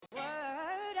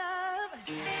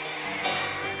For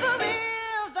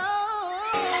real though,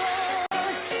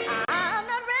 I'm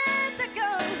not ready to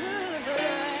go.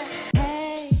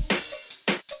 Hey,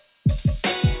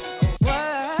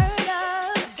 word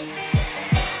up.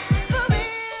 For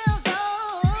real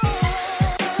though,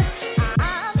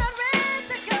 I'm not ready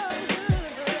to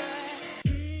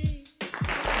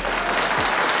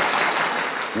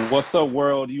go. What's up,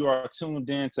 world? You are tuned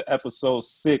in to episode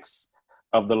 6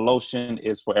 of the Lotion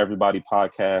is for Everybody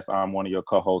podcast. I'm one of your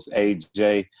co-hosts,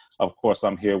 AJ. Of course,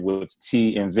 I'm here with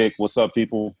T and Vic. What's up,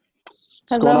 people?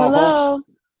 Hello.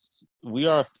 We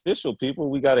are official, people.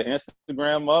 We got an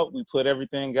Instagram up. We put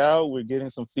everything out. We're getting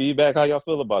some feedback. How y'all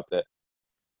feel about that?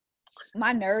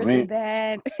 My nerves were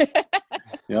bad.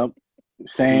 Yep.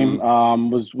 Same.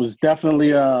 Was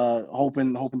definitely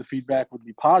hoping the feedback would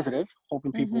be positive.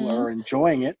 Hoping people are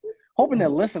enjoying it. Hoping they're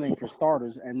listening for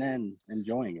starters and then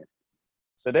enjoying it.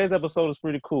 Today's episode is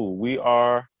pretty cool. We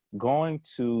are going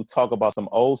to talk about some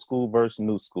old school versus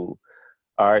new school.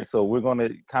 All right, so we're going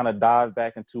to kind of dive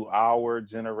back into our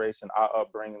generation, our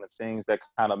upbringing, the things that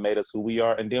kind of made us who we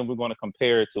are, and then we're going to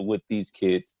compare it to what these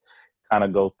kids kind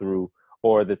of go through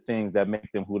or the things that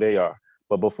make them who they are.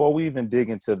 But before we even dig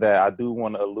into that, I do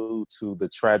want to allude to the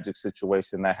tragic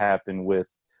situation that happened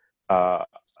with Mr.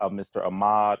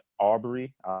 Ahmaud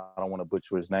Arbery. I don't want to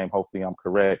butcher his name. Hopefully I'm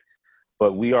correct.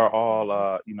 But we are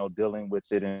all, dealing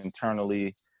with it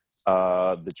internally.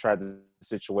 The tragic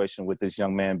situation with this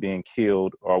young man being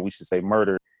killed, or we should say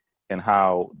murdered, and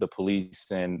how the police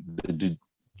and the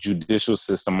judicial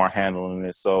system are handling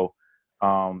it. So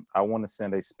I want to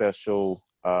send a special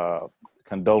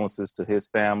condolences to his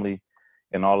family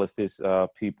and all of his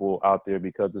people out there,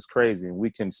 because it's crazy. We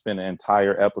can spend an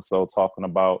entire episode talking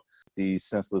about these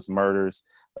senseless murders,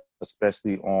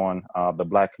 especially on the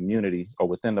Black community or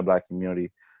within the Black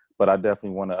community. But I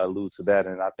definitely want to allude to that.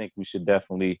 And I think we should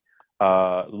definitely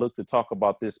look to talk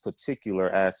about this particular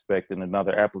aspect in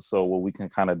another episode where we can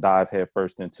kind of dive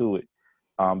headfirst into it,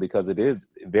 because it is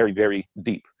very, very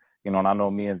deep. And I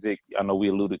know me and Vic, I know we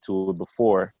alluded to it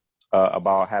before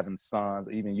about having sons,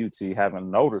 even you, T, having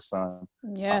an older son.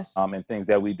 Yes. And things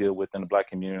that we deal with in the Black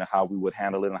community and how we would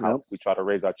handle it and how we try to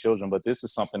raise our children. But this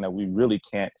is something that we really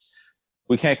can't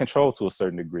control to a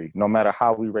certain degree, no matter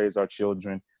how we raise our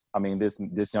children. I mean,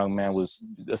 this young man was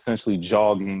essentially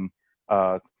jogging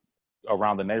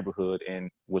around the neighborhood and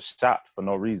was shot for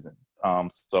no reason.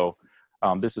 So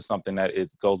this is something that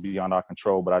goes beyond our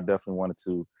control, but I definitely wanted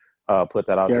to put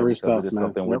that out there because it is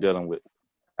something we're dealing with.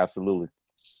 Absolutely.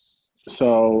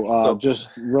 So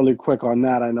just really quick on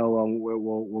that, I know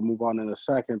we'll move on in a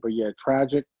second, but yeah,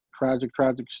 tragic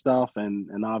stuff,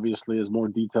 and obviously as more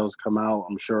details come out,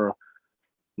 I'm sure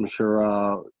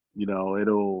it'll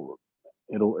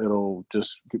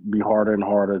just be harder and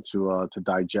harder to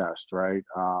digest, right?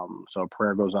 So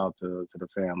prayer goes out to the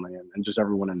family and just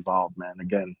everyone involved, man.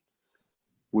 Again,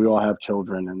 we all have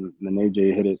children, and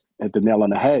AJ hit the nail on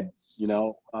the head.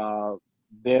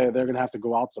 They're gonna have to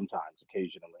go out sometimes,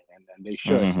 occasionally, and they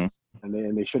should,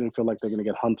 and they shouldn't feel like they're gonna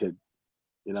get hunted,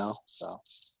 So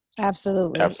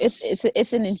Absolutely.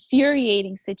 It's an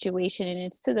infuriating situation, and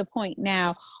it's to the point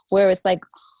now where it's like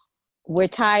we're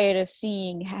tired of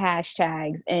seeing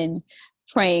hashtags and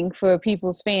praying for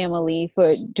people's family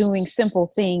for doing simple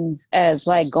things as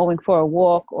like going for a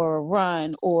walk or a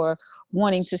run or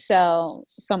wanting to sell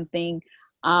something,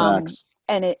 and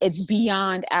it's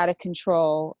beyond out of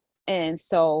control. And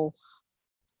so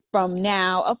from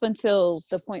now up until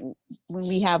the point when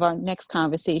we have our next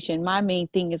conversation, my main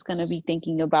thing is going to be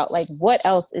thinking about like, what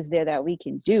else is there that we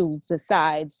can do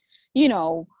besides,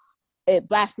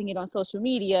 blasting it on social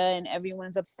media and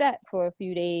everyone's upset for a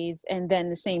few days. And then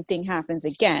the same thing happens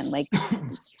again. Like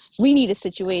we need a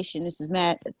situation. This is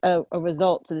a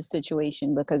result to the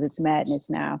situation because it's madness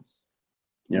now.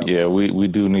 Yep. Yeah, we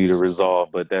do need a resolve,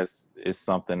 but it's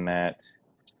something that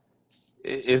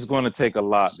it's going to take a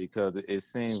lot, because it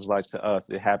seems like to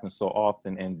us it happens so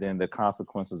often, and then the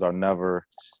consequences are never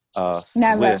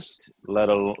swift, let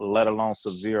alone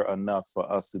severe enough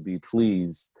for us to be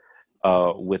pleased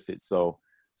with it. So,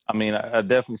 I mean,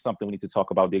 definitely something we need to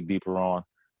talk about, dig deeper on.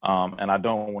 And I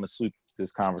don't want to sweep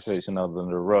this conversation under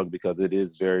the rug because it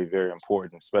is very, very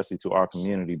important, especially to our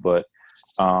community. But,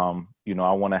 I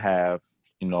want to have,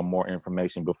 more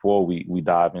information before we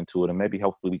dive into it, and maybe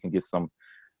hopefully we can get some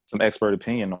expert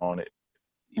opinion on it,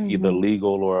 either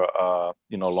legal or,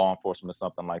 law enforcement or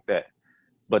something like that.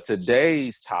 But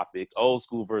today's topic, old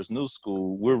school versus new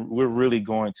school, we're really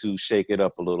going to shake it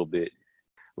up a little bit.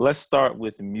 Let's start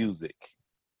with music.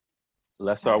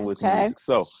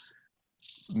 So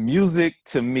music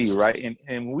to me, right?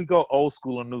 And when we go old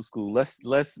school and new school,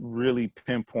 let's really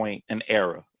pinpoint an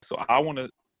era. So I want to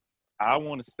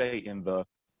stay in the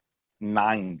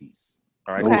 90s.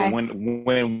 All right. Okay. So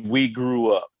when we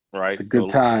grew up, right? It's a good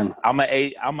time. I'm a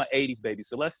 80s baby.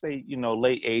 So let's say,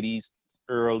 late 80s,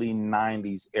 early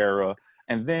 90s era.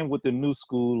 And then with the new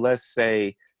school, let's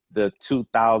say the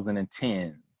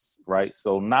 2010s, right?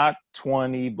 So not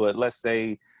 20, but let's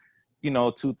say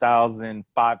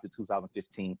 2005 to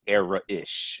 2015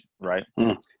 era-ish, right?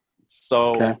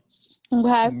 So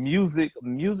Okay.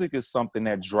 music is something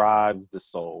that drives the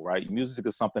soul, right? Music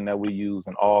is something that we use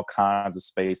in all kinds of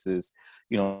spaces.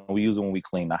 We use it when we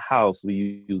clean the house.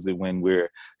 We use it when we're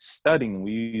studying.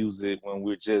 We use it when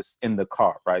we're just in the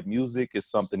car, right? Music is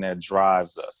something that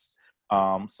drives us.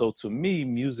 So to me,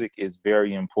 music is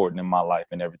very important in my life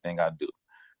and everything I do.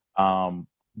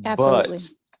 Absolutely.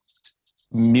 But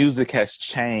music has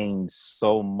changed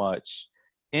so much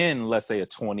in, let's say, a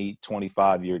 20,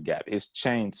 25-year gap. It's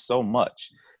changed so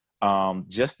much.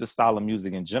 Just the style of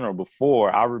music in general.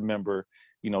 Before, I remember,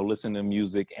 listening to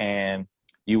music and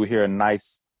you would hear a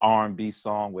nice R&B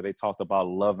song where they talked about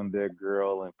loving their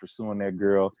girl and pursuing their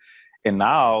girl. And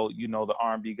now, the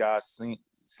R&B guys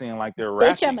seem like they're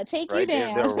rapping. Bitch, I'm going to take right? you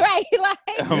down. They're right?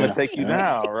 I'm going to take you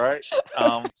down, right?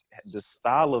 The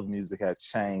style of music has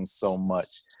changed so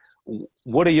much.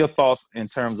 What are your thoughts in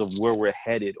terms of where we're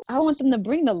headed? I want them to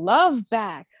bring the love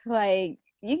back. Like,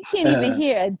 you can't even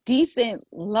hear a decent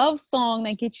love song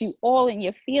that gets you all in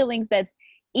your feelings that's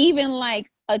even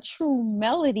like a true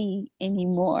melody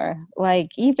anymore. Like,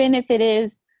 even if it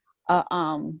is a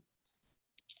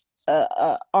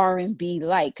R&B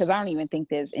like, because I don't even think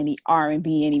there's any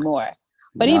R&B anymore.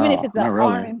 But even if it's an really.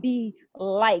 R&B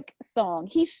like song,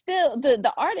 he's still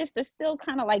the artists are still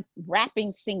kind of like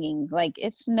rapping, singing. Like,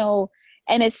 it's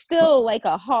still like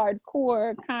a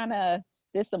hardcore kind of,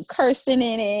 there's some cursing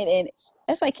in it, and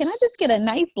it's like, can I just get a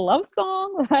nice love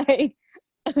song? Like,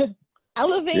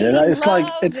 elevating it's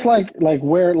love. like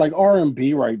where like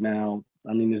R&B right now.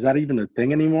 I mean, is that even a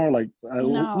thing anymore? Like,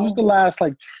 No. who's the last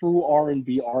like true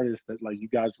R&B artist that like you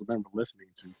guys remember listening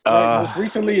to? Right? Most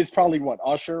recently, it's probably what,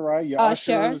 Usher, right? Yeah,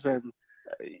 Usher. Ushers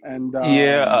and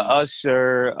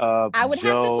Usher. I would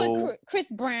Joe. have to put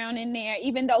Chris Brown in there,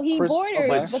 even though he borders. Okay.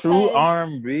 But because, true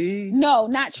R&B? No,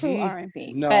 not true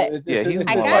R&B. No, but he's more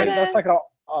that's like a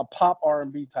pop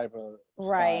R&B type of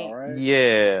style, right?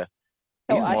 Yeah.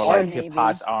 So He's more Usher, like maybe. hip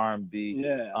hop R&B.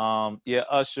 Yeah.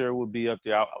 Usher would be up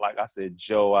there. Like I said,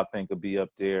 Joe, I think, would be up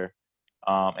there.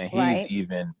 And he's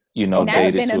even, and that's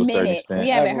dated been to a certain minute. extent. We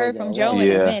haven't heard from Joe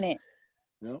in a minute.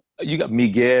 Yep. You got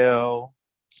Miguel.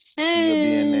 He'll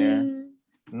be in there.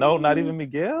 No, not even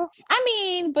Miguel. I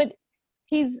mean, but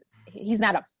he's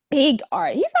not a big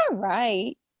artist. He's all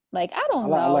right. Like, I don't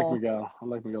know. I like Miguel. I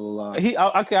like Miguel a lot.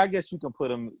 Okay, I guess you can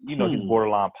put him, he's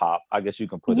borderline pop. I guess you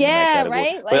can put him in that category.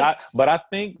 Right? Like, but I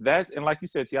think that's, and like you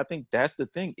said, T, I think that's the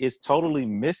thing. It's totally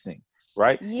missing,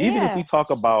 right? Yeah. Even we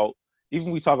talk about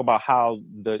how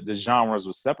the genres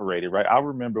were separated, right? I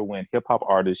remember when hip hop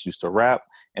artists used to rap,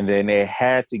 and then they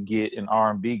had to get an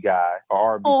R&B guy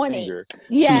or R&B singer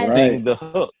to sing the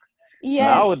hook.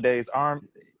 Yes. Nowadays,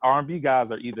 R&B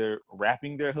guys are either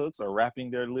rapping their hooks or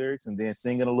rapping their lyrics and then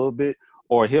singing a little bit,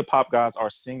 or hip hop guys are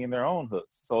singing their own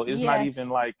hooks. So it's not even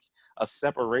like a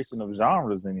separation of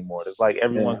genres anymore. It's like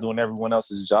everyone's doing everyone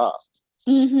else's job.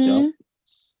 Mm-hmm.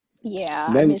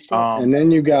 Yeah. And then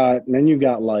you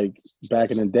got like back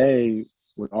in the day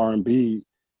with R&B,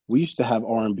 we used to have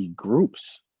R&B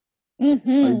groups.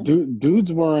 Mm-hmm. Like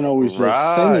dudes weren't always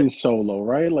just singing solo,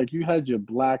 right? Like, you had your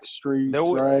Black Streets,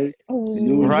 right?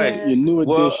 Your New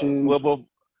Edition. Well,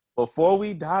 before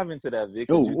we dive into that,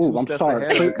 Vic, I'm sorry.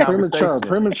 Ahead of the conversation.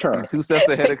 Premature. You're 2 steps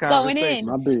ahead of the conversation.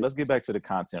 Going Let's get back to the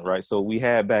content, right? So we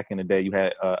had, back in the day, you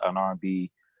had an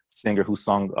R&B singer who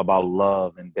sung about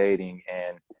love and dating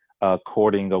and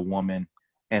courting a woman,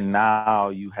 and now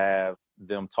you have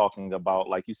them talking about,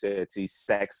 like you said,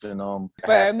 sexing them.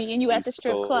 For me and you at the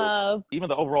strip club. Even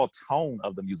the overall tone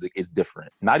of the music is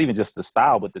different. Not even just the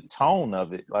style, but the tone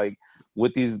of it. Like,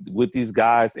 with these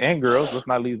guys and girls, let's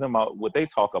not leave them out. What they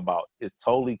talk about is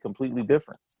totally, completely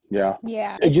different. Yeah.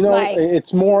 Yeah.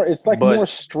 It's more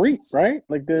street, right?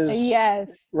 Like,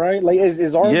 there's right. Like,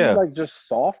 is R&B like just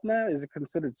soft now? Is it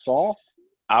considered soft?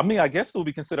 I mean, I guess it would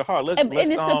be considered hard. And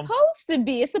it's supposed to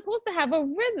be. It's supposed to have a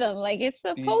rhythm. Like, it's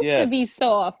supposed to be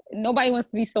soft. Nobody wants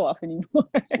to be soft anymore.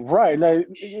 Right. Like,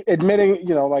 admitting,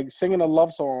 like singing a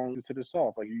love song to the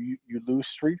soft. Like, you lose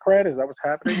street cred. Is that what's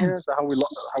happening here? Is that how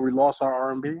we lost our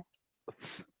R&B?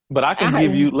 But I can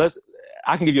give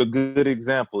you a good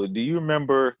example. Do you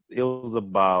remember, it was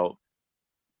about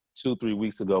 2-3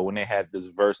 weeks ago when they had this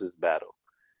versus battle,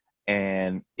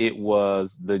 and it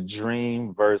was The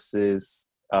Dream versus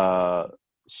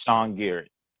Sean Garrett.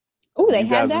 Oh, they You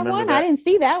had guys that remember one? that? I didn't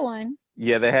see that one.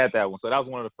 Yeah, they had that one. So that was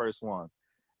one of the first ones.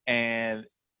 And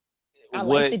I like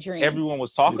what The Dream. everyone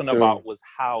was talking Me too. about was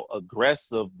how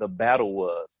aggressive the battle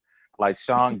was. Like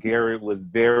Sean Garrett was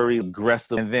very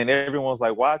aggressive, and then everyone was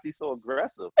like, "Why is he so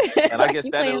aggressive?" And I guess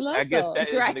He that playing love songs,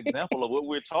 is right? an example of what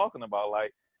we're talking about.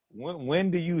 Like, when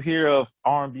do you hear of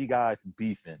R&B guys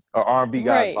beefing or R&B guys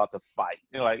Right. about to fight?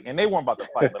 You know, like, and they weren't about to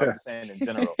fight, but I'm just saying in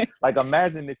general. Like,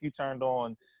 imagine if you turned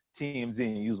on TMZ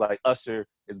and you was like, Usher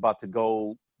is about to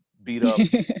go beat up,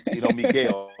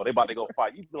 Miguel. They about to go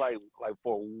fight. You'd be like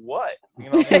for what? You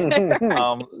know what I mean?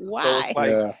 Why? So it's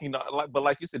like, Yeah. but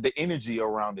like you said, the energy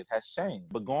around it has changed.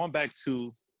 But going back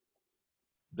to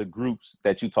the groups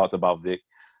that you talked about, Vic,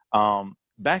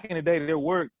 back in the day, there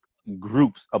were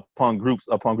groups upon groups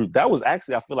upon groups. That was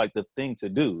actually, I feel like, the thing to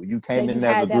do. You came Then in you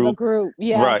as had a to have a group. group,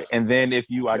 yes. Right. And then if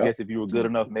you, I Yep. guess if you were good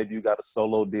enough, maybe you got a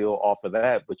solo deal off of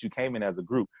that, but you came in as a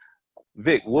group.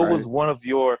 Vic, what was one of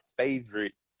your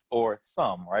favorite, or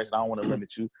some, right? I don't want to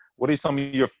limit you. What are some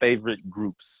of your favorite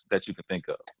groups that you can think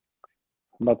of?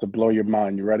 I'm about to blow your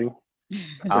mind. You ready?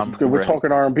 We're We're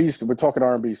talking R&B. We're talking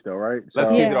R&B still, right? Let's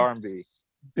So, keep it R&B.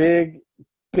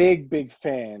 big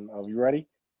fan of, you ready?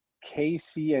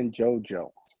 Casey and JoJo.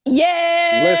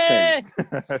 Yeah.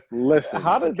 Listen.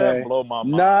 How did okay? that blow my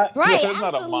mind? Not Right, It's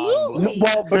not a mind blow. absolutely.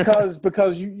 well,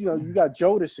 because you got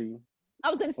Jodeci. I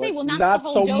was gonna say, But well, not the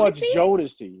so whole much Jodeci.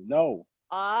 Jodeci. No,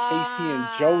 Casey and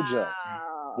JoJo.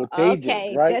 What they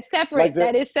did, right? That's separate. Like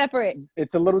that is separate.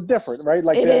 It's a little different, right?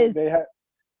 Like It is.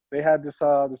 they had this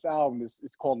album.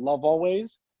 It's called Love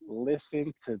Always.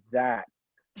 Listen to that.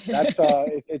 That's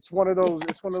it's one of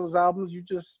those albums you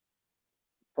just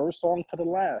first song to the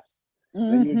last.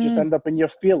 Then you just end up in your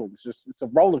feelings. It's a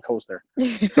roller coaster.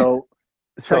 So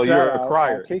So check you're that a out.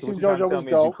 crier. Casey So what and you're trying to JoJo tell was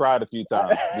me is you dope. cried a few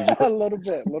times. Did you a little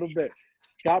bit.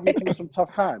 Got me through some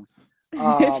tough times.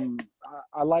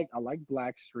 I like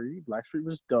Blackstreet. Blackstreet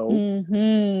was dope.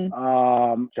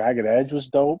 Jagged Edge was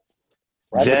dope.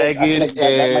 Right? Jagged that might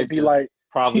Edge be like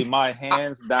probably my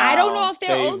hands down I don't know if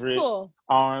they're old favorite school.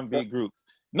 R&B group.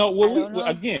 No, I well, don't know.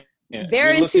 again,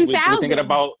 They're in 2000. we're thinking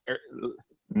about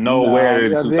nowhere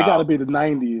in 2000. They got to be the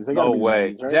 90s. No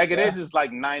way. 90s, right? Jagged Edge is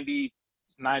like 90,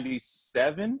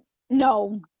 97.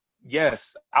 No.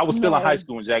 Yes, I was still in high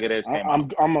school when Jagged Edge came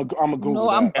out. I'm a Google. No,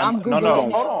 I'm Googling. No.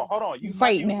 it. Hold on. You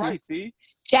Right might be now. right, T.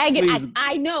 Jagged, Please.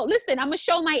 I know. Listen, I'm gonna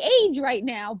show my age right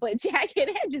now, but Jagged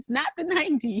Edge is not the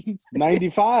 90s.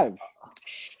 95.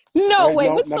 No Wait, way.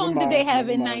 no, what never song did mind, they have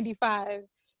never in mind. 95?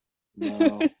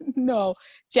 No. No.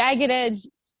 Jagged Edge,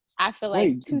 I feel like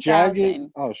Wait, 2000.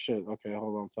 Jagged. Oh shit. Okay,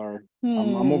 hold on. Sorry.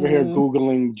 I'm over here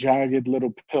googling "Jagged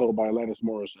Little Pill" by Alanis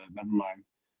Morissette. Never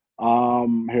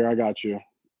mind. Here I got you.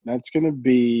 That's gonna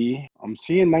be. I'm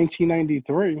seeing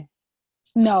 1993.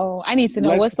 No, I need to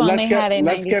know what song they had in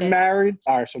 96. Let's Get Married.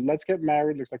 All right, so Let's Get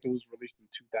Married looks like it was released in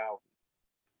 2000.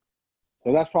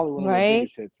 So that's probably one of their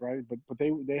biggest hits, right? But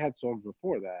they had songs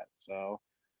before that. So,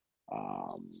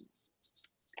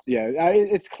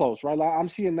 it's close, right? I'm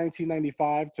seeing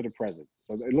 1995 to the present.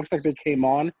 So it looks like they came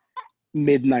on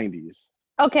mid 90s.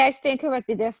 Okay, I stand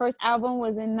corrected. Their first album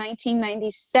was in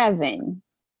 1997.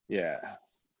 Yeah.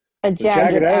 A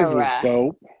Jagged Edge Era. was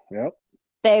dope. Yep.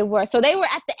 They were at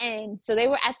the end. So they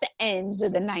were at the end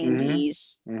of the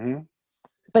 90s. Mm-hmm.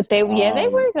 But they were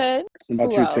good. About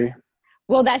Who you, else? T?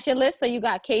 Well, that's your list. So you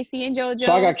got Casey and JoJo.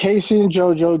 So I got Casey and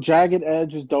JoJo. Jagged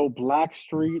Edge is dope.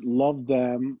 Blackstreet, love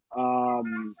them.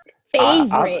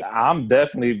 Favorites. I'm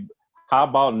definitely. How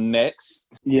about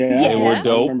Next? Yeah. They were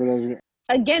dope.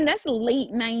 Again, that's late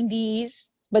 90s,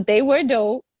 but they were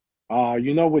dope.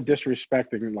 We're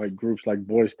disrespecting like groups like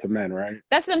Boys to Men, right?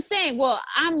 That's what I'm saying. Well,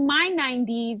 my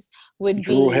 90s would be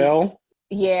Drew Hill.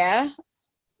 Yeah.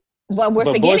 But we're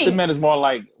forgetting. Boys to Men is more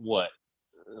like what?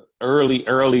 Early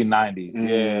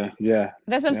 90s. Yeah.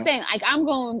 That's what I'm saying. Like I'm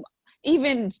going.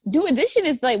 Even New Edition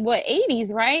is like what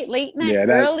 80s, right? Late 90s,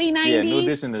 early 90s. Yeah, New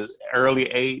Edition is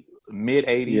mid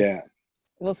 80s. Yeah.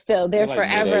 Well, still, they're like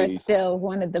forever mid-80s. still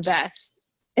one of the best,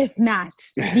 if not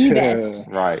the best.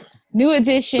 Right. New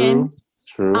Edition.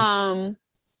 True.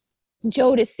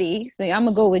 Jodeci. So I'm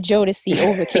gonna go with Jodeci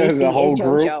over Casey and JoJo.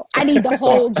 Group. I need the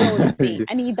whole Jodeci.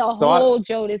 I need the whole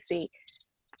Jodeci.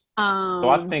 So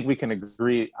I think we can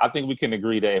agree.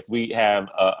 That if we have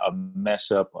a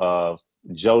mashup of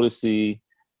Jodeci,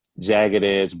 Jagged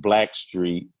Edge,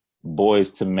 Blackstreet,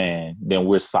 Boys to Men, then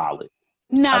we're solid.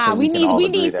 Nah, we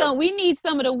need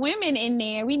some of the women in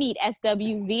there. We need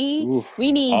SWV. Oof.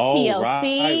 We need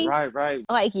TLC. Right.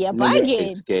 Like you're bugging.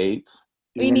 Escape.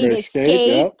 You We remember need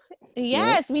Escape. Yep.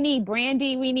 Yes, we need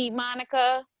Brandy. We need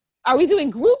Monica. Are we doing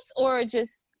groups or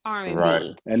just R&B? Right.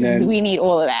 And Because then we need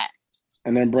all of that.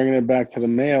 And then bringing it back to the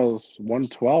males,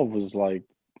 112 was like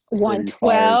pretty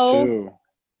fire 112. too.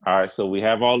 All right, so we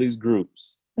have all these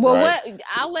groups. Well, right?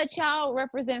 I'll let y'all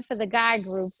represent for the guy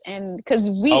groups, and because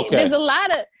Okay. there's a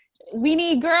lot of we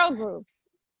need girl groups.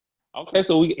 Okay,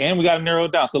 so we got to narrow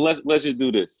it down. So let's just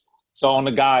do this. So on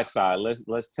the guy side,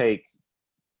 let's take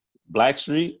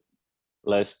Blackstreet,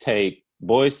 let's take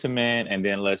Boyz II Men, and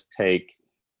then let's take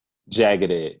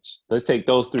Jagged Edge. Let's take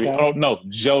those three. Okay. Oh no,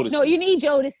 Jodeci. No, you need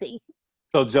Jodeci.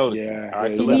 So Jodeci. Yeah, All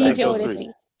right, yeah, so You let's need take those Jodeci.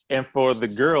 three. And for the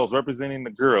girls, representing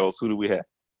the girls, who do we have?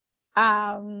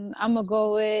 I'm gonna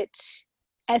go with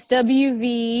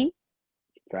SWV,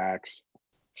 Facts.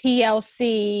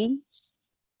 TLC,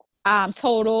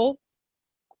 Total.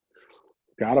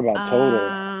 Forgot about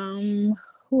Total.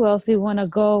 Who else we want to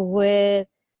go with?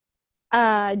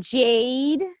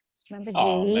 Jade. Remember Jade?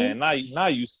 Oh man, now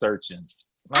you searching.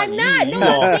 I'm you, not. You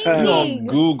No, I'm on thinking.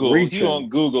 Google. Reaching. You on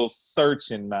Google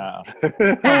searching now. I have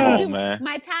Come to on, do man.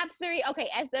 my top three. Okay,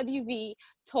 SWV,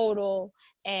 Total,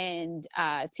 and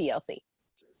TLC.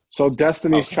 So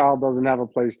Destiny's Okay. Child doesn't have a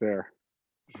place there.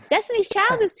 Destiny's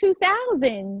Child is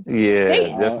 2000s. Yeah,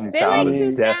 They- Destiny's They're Child like is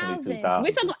 2000s. definitely 2000s.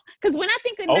 We're talking because when I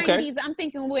think of Okay. 90s, I'm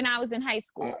thinking when I was in high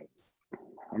school.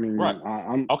 I mean, Right.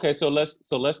 I'm. Okay, so let's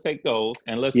take those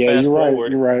and let's Yeah, fast you're right.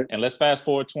 forward. You're right. And let's fast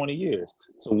forward 20 years.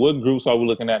 So what groups are we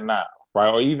looking at now? Right?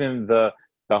 Or even the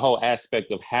whole aspect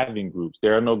of having groups.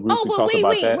 There are no groups. Oh, We but talked wait.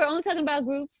 about that. We're only talking about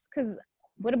groups because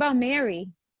what about Mary?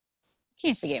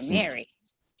 Can't forget Mary.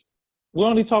 We're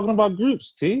only talking about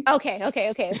groups, T. Okay. I was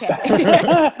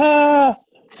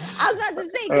about to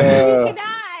say 'cause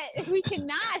we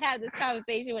cannot have this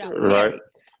conversation without Mary. Right.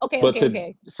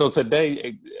 Okay. So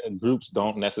today, groups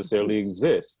don't necessarily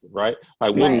exist, right?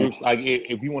 Like what Right. groups? Like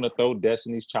if you want to throw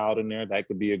Destiny's Child in there, that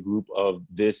could be a group of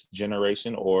this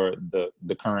generation or the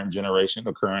current generation,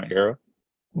 the current era.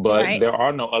 But Right. there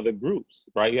are no other groups,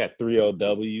 right? You had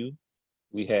 3LW.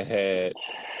 We had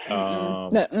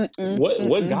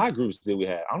what guy groups did we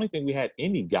have? I don't think we had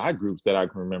any guy groups that I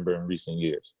can remember in recent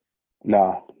years.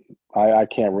 No, I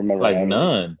can't remember. Like any.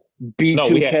 none.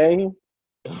 B2K.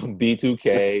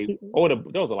 B2K.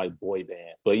 Those are like boy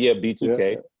bands. But yeah,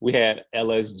 B2K. Yeah. We had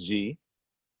LSG.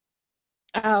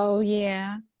 Oh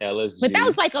yeah. LSG. But that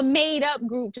was like a made up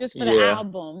group just for the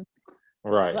album.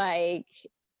 Right. Like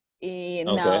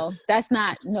no, that's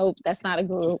not a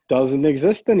group. Doesn't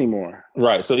exist anymore.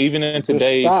 Right. So even in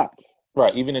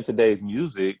today's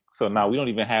music, so now we don't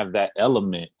even have that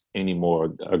element anymore.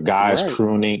 Guys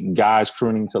crooning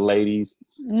to ladies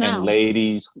and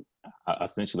ladies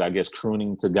essentially, I guess,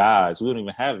 crooning to guys. We don't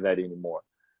even have that anymore.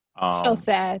 So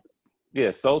sad. Yeah,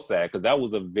 so sad because that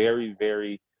was a very,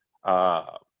 very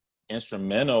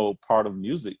instrumental part of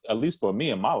music, at least for me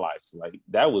in my life. Like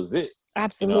that was it.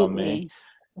 Absolutely. You know what I mean?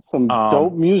 Some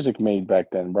dope music made back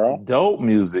then, bro. Dope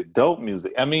music.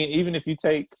 I mean, even if you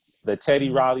take the Teddy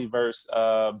Riley versus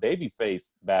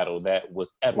Babyface battle, that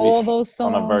was epic. All those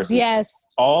songs,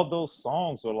 yes. All those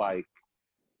songs were like,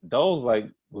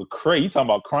 were crazy. You talking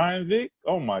about Crying Vic?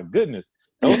 Oh my goodness.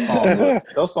 Those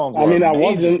songs were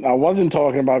amazing. I wasn't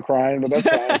talking about crying, but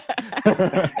that's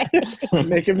fine.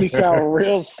 Making me sound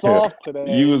real soft today.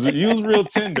 You was real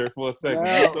tender for a second.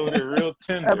 No. Real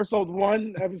tender. Episode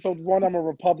one, I'm a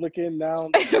Republican now.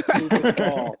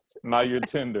 Now you're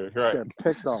tender, right? Get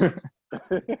picked on.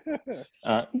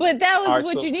 But that was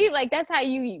what you need. Like that's how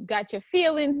you got your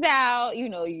feelings out. You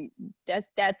know,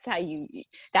 that's how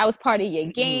that was part of your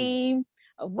game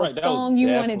of what song you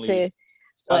wanted to.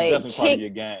 Like definitely part of your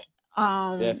game.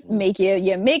 Make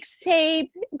your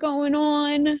mixtape going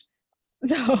on.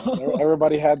 So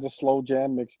everybody had the slow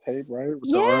jam mixtape, right? With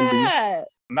the R&B.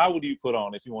 Now what do you put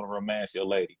on if you want to romance your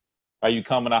lady? Are you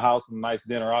coming to the house from a nice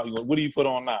dinner out? What do you put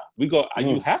on now?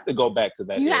 You have to go back to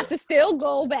that. You era. have to still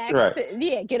go back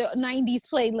to get a 90s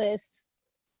playlist.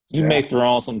 You may throw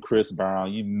on some Chris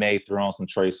Brown, you may throw on some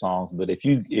Trey Songz, but if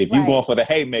you going for the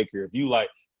haymaker, if you like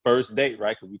first date,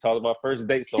 right? Because we talked about first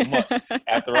date so much.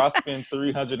 After I spend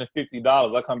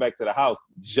 $350, I come back to the house.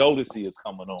 Jodeci is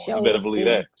coming on. You better believe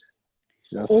that.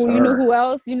 Yes, oh, sir. You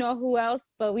know who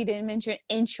else? But we didn't mention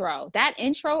Intro. That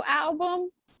Intro album.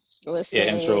 Listen,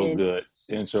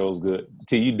 Intro's good.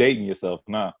 Till you dating yourself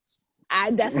now.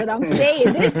 That's what I'm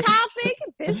saying. This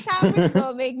topic's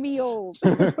gonna make me old.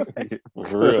 For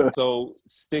real. So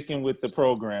sticking with the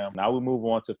program, now we move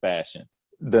on to fashion.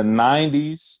 The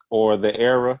 90s or the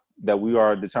era that we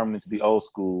are determining to be old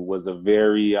school was a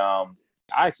very, I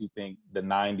actually think the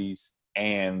 90s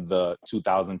and the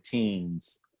 2000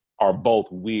 teens are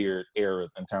both weird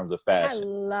eras in terms of I fashion.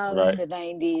 love right? the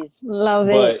 90s. Love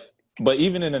But it. but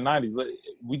even in the 90s,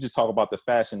 we just talk about the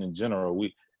fashion in general.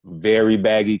 We very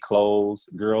baggy clothes.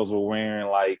 Girls were wearing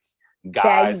like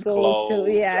guys' Baggy goals too,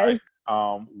 clothes. yes.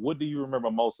 Right? What do you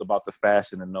remember most about the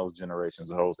fashion in those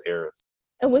generations or those eras?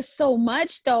 It was so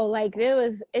much though. Like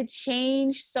it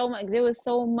changed so much. There was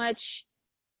so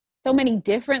many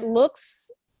different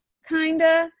looks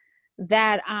kinda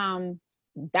that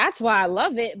that's why I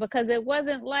love it, because it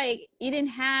wasn't like you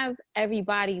didn't have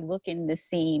everybody looking the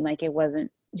same. Like it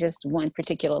wasn't just one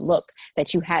particular look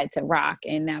that you had to rock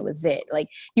and that was it. Like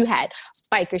you had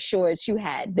biker shorts, you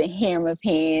had the hammer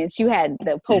pants, you had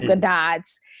the polka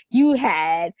dots, you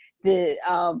had the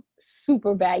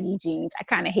super baggy jeans. I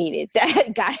kind of hated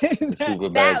that guy.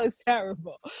 that was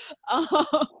terrible.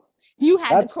 You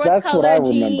had the cross color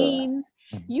jeans.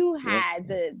 You had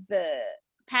the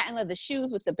patent leather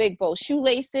shoes with the big bow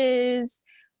shoelaces,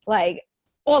 like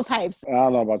all types. I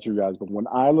don't know about you guys, but when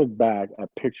I look back at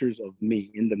pictures of me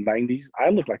in the 90s, I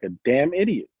look like a damn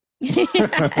idiot.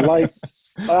 Like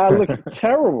I look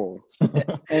terrible.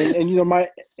 And you know, my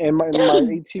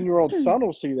 18-year-old son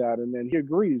will see that and then he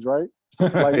agrees, right?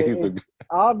 Like it's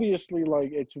obviously like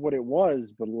it's what it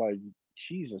was, but like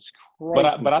Jesus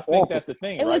Christ. But I think that's the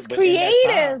thing. It right? was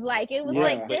creative. Like it was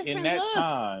like different in that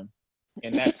looks.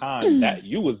 In that time, that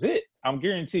you was it. I'm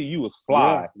guaranteeing you was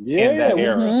fly in that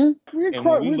era. Mm-hmm.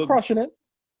 We're crushing it.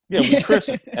 Yeah, we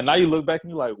crushing it. And now you look back and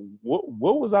you're like,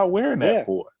 what was I wearing that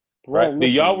for? Right? Do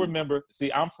y'all remember? See,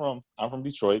 I'm from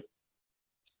Detroit.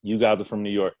 You guys are from New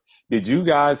York. Did you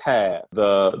guys have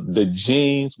the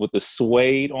jeans with the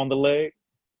suede on the leg?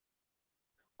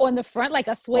 On the front, like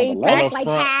a suede patch, like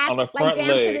half, on the like front down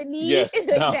leg. to the knee. Yes,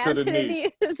 down to the knee.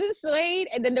 This is suede,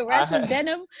 and then the rest was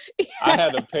denim. I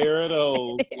had a pair of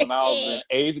those when I was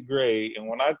in 8th grade, and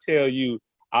when I tell you,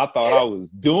 I thought I was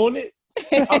doing it.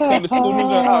 I came to school,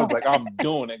 I was like, I'm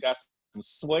doing it. Got some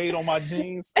suede on my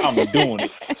jeans. I'm doing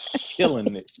it,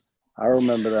 killing it. I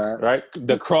remember that. Right,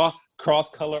 the cross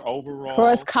color overalls.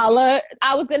 Cross color.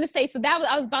 I was gonna say. So that was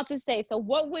I was about to say. So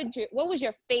what was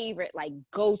your favorite like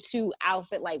go to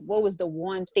outfit? Like what was the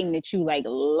one thing that you like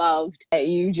loved that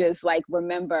you just like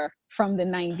remember from the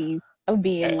 90s of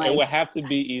being like? It would have to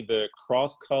be either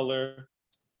cross color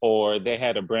or they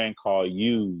had a brand called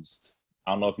Used.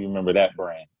 I don't know if you remember that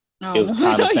brand. Oh. It was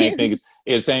kind of the same thing. It's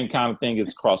the same kind of thing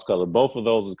as cross color. Both of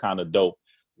those is kind of dope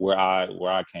where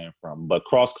I came from. But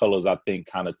cross colors, I think,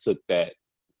 kind of took that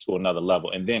to another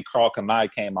level. And then Karl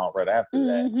Kani came out right after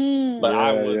that. But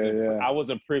I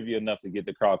wasn't privy enough to get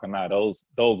the Karl Kani.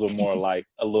 Those were more like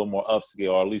a little more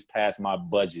upscale, or at least past my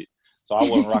budget. So I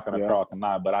wasn't rocking a Karl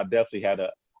Kani, but I definitely had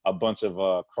a bunch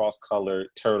of cross-colored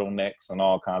turtlenecks and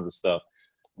all kinds of stuff.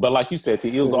 But like you said,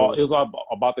 it was all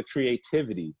about the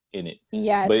creativity in it.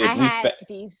 Yes, but I had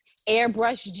these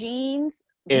airbrush jeans.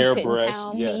 You couldn't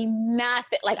tell me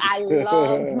nothing. Like I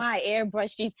loved my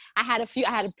airbrush jeans. I had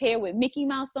a pair with Mickey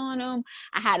Mouse on them.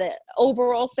 I had an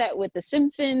overall set with the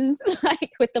Simpsons,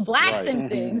 like with the Black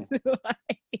Simpsons.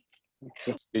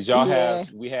 Did y'all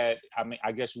have? We had. I mean,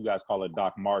 I guess you guys call it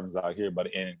Doc Martens out here, but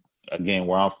again,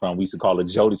 where I'm from, we used to call it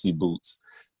Jodeci boots.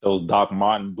 Those Doc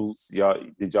Marten boots.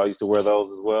 Did y'all used to wear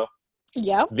those as well?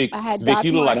 Yep. Vic, I had Vic,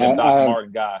 you look like a Doc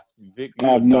Marten guy. Vic, I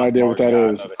have no idea what that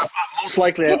is. Most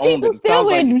likely I owned it. Still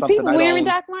people wearing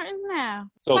Doc Martens now.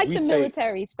 So like the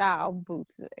military style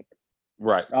boots.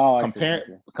 Right.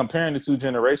 Comparing the two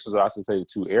generations, or I should say the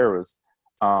two eras,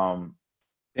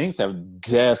 things have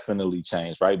definitely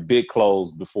changed, right? Big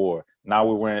clothes before. Now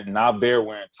they're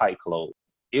wearing tight clothes.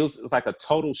 It's like a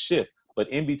total shift. But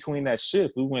in between that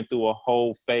shift, we went through a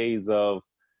whole phase of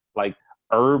like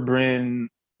urban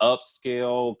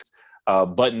upscale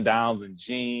button downs and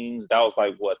jeans. That was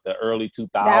like what, the early 2000s?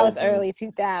 That was early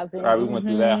 2000s. Right, we went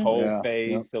through that whole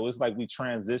phase. Yep. So it's like we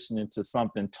transitioned into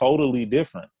something totally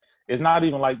different. It's not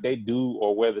even like they do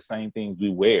or wear the same things we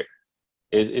wear.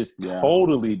 It's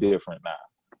totally different now.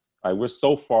 Like we're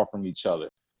so far from each other.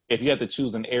 If you had to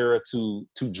choose an era to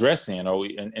dress in, or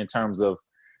in terms of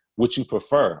what you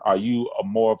prefer, are you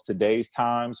more of today's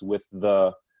times with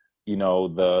the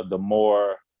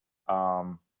more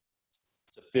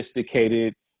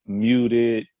sophisticated,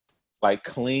 muted, like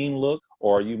clean look,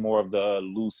 or are you more of the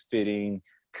loose fitting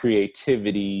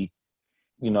creativity?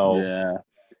 What are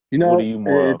you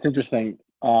more it's interesting.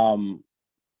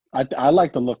 I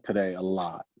like the look today a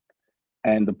lot,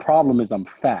 and the problem is I'm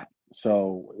fat,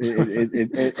 so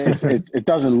it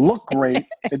doesn't look great.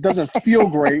 It doesn't feel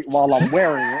great while I'm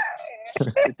wearing it.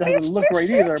 It doesn't look great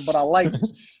either, but I like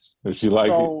it. She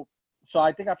like it. So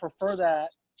I think I prefer that.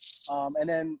 And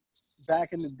then back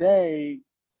in the day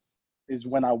is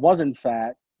when I wasn't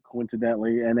fat.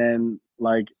 coincidentally, and then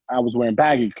like I was wearing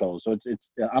baggy clothes. So it's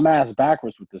I'm ass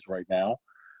backwards with this right now.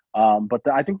 But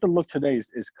I think the look today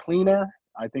is cleaner.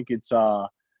 I think it's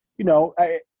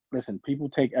listen, people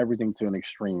take everything to an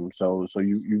extreme. So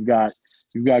you've got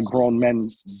grown men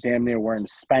damn near wearing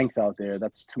Spanx out there.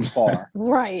 That's too far.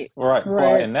 Right.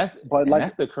 Right. And that's like,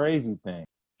 that's the crazy thing.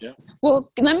 Yeah.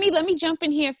 Well, let me jump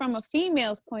in here from a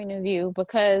female's point of view,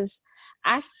 because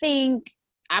I think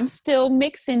I'm still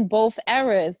mixing both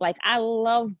eras. Like, I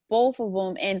love both of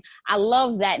them, and I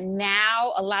love that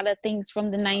now a lot of things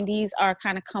from the 90s are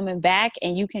kind of coming back,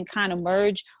 and you can kind of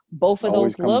merge both of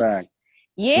Always those come looks. back.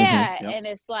 Yeah, Yep. and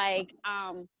it's like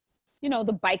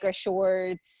the biker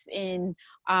shorts and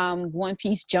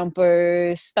one-piece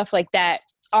jumpers, stuff like that.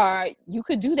 You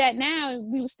could do that now.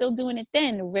 We were still doing it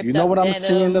then. You know what I'm denim.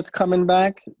 seeing that's coming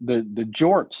back? The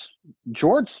jorts.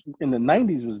 Jorts in the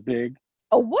 90s was big.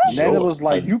 Oh, what? And then it was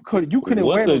like you couldn't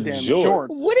wear no damn jorts.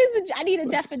 What is it? I need a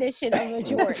definition of a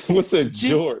jort. What's a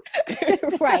jort?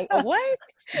 Right. What?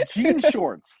 Jean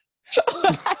shorts.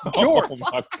 Jorts. Oh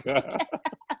my God.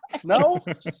 No?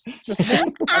 Just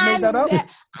me? I made that up?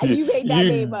 You made that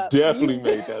name up. Definitely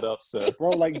made that up, sir. Bro,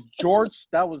 like jorts,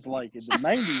 that was like in the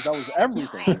 90s, that was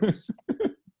everything.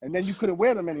 And then you couldn't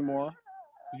wear them anymore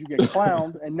because you get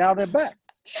clowned, and now they're back.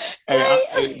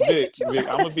 Hey, Vic, I'm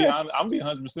gonna be honest. I'm gonna be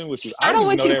 100% with you. I don't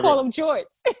want you to call them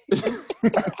jorts.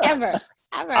 Ever.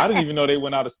 I didn't even know they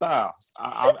went out of style.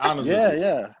 I honestly.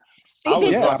 Yeah.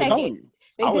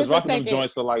 They I was rocking them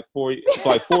joints for like 4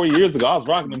 years ago. I was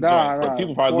rocking them joints. So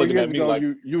people probably looking at me like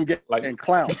you get like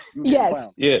clown.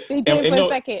 Yes. Yeah. They did for a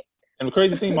second. And the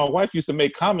crazy thing, my wife used to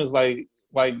make comments like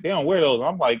they don't wear those.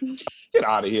 I'm like, get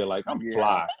out of here. Like, I'm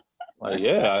fly. Like,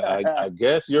 I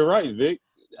guess you're right, Vic.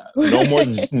 No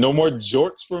more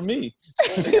jorts for me.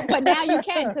 But now you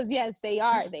can, because yes, they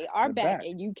are back,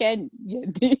 and you can.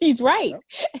 He's right.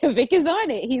 Yep. Vic is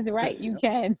on it. He's right. You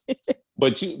can.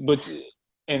 But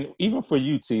and even for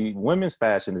you, T, women's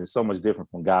fashion is so much different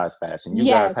from guys' fashion. You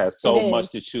guys have so much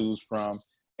to choose from,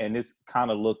 and it's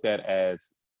kind of looked at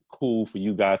as cool for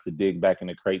you guys to dig back in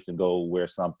the crates and go wear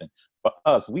something. For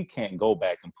us, we can't go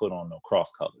back and put on no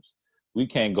cross colors. We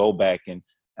can't go back and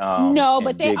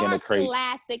but they are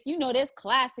classic. There's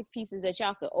classic pieces that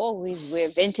y'all could always wear.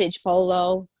 Vintage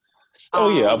polo.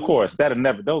 Oh yeah, of course. That'll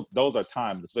never. Those are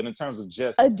timeless. But in terms of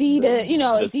just Adidas,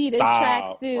 Adidas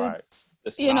tracksuits. Right. The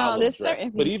style there's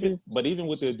certain pieces. But even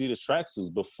with the Adidas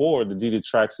tracksuits, before the Adidas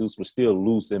tracksuits were still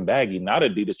loose and baggy. Now the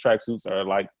Adidas tracksuits are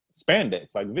like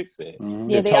spandex, like Vic said. Mm-hmm.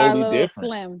 Yeah, they're they totally are a little different.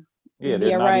 slim. Yeah,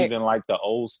 they're not even like the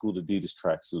old school Adidas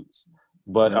tracksuits.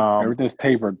 But everything's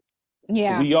tapered.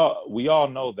 Yeah, we all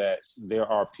know that there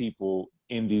are people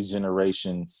in these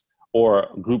generations, or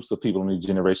groups of people in these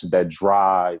generations, that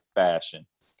drive fashion.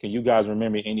 Can you guys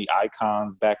remember any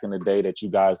icons back in the day that you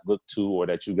guys looked to, or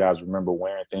that you guys remember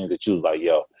wearing things that you was like,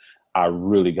 yo, I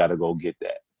really got to go get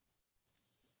that?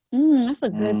 That's a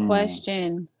good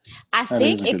question. I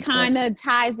think it kind of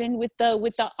ties in with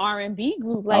the R&B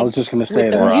group. Like, I was just gonna say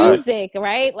with that. The music,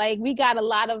 right? Like, we got a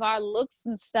lot of our looks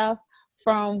and stuff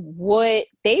from what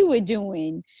they were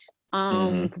doing.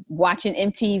 Watching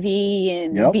MTV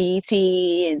and BET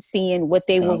and seeing what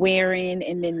they were wearing,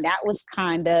 and then that was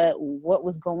kind of what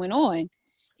was going on.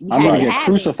 I'm gonna get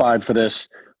crucified for this,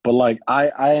 but like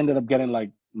I ended up getting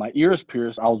like my ears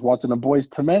pierced. I was watching a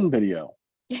Boyz II Men video,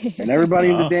 and everybody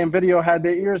in the damn video had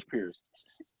their ears pierced.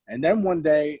 And then one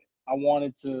day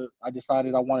I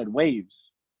decided I wanted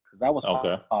waves, because that was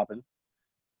popping.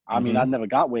 I mean, I never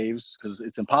got waves because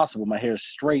it's impossible. My hair is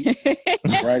straight,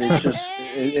 right? It's just,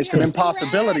 it's an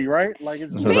impossibility, right? Like,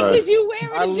 it's. Did you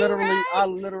wear it? I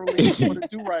literally put a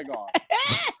do-rag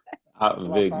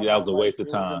on. Vic, that was a waste of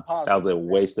time. That was a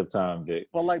waste of time, Vic.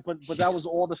 But that was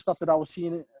all the stuff that I was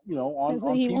seeing, on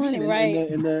TV wanted, right?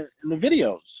 in the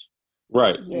videos.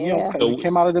 Right. Yeah. So it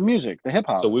came out of the music, the hip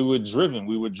hop. So we were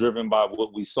driven by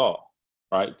what we saw,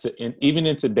 right? Even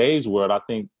in today's world, I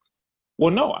think. Well,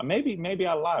 no, maybe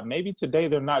I lied. Maybe today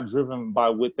they're not driven by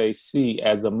what they see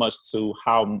as much to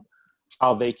how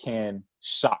they can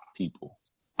shock people.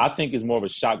 I think it's more of a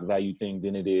shock value thing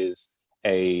than it is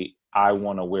I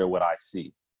want to wear what I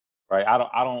see, right?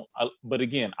 But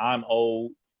again, I'm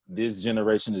old. This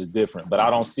generation is different, but I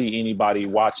don't see anybody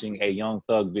watching a Young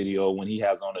Thug video when he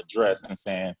has on a dress and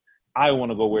saying, I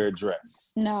want to go wear a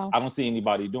dress. No. I don't see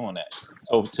anybody doing that.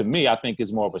 So to me, I think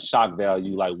it's more of a shock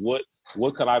value. Like, what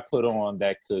could I put on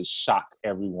that could shock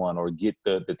everyone or get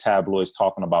the tabloids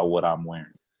talking about what I'm wearing,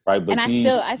 right? But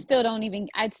I still don't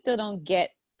get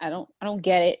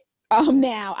it.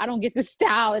 Now I don't get the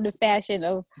style and the fashion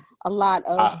of a lot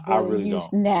of I really use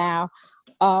don't. now.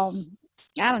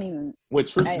 I don't even. What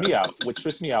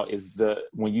trips me out is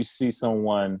when you see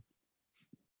someone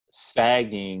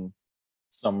sagging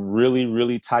some really,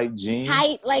 really tight jeans.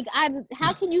 Tight, like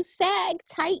how can you sag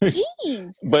tight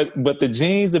jeans? but the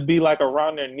jeans would be like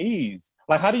around their knees.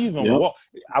 Like, how do you even walk?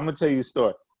 I'm gonna tell you a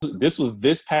story. This was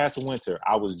this past winter.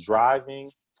 I was driving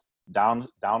down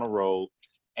the road,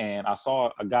 and I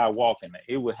saw a guy walking.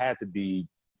 It would have to be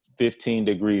 15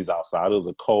 degrees outside. It was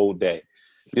a cold day.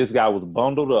 This guy was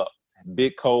bundled up,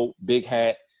 big coat, big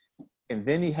hat, and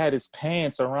then he had his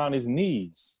pants around his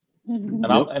knees. And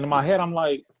in my head, I'm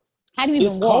like, how do you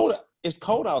even walk? It's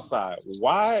cold outside.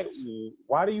 Why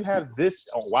do you have this?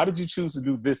 Why did you choose to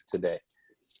do this today?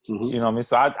 Mm-hmm. You know what I mean?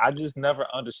 So I just never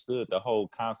understood the whole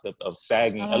concept of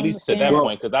sagging, at least to that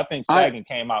point, because I think sagging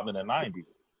came out in the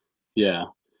 90s. Yeah.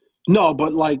 No,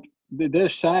 but like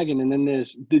there's sagging, and then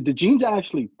there's the jeans are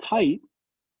actually tight,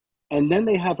 and then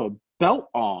they have a belt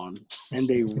on, and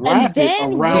they wrap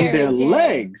it around their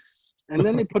legs, and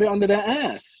then they put it under their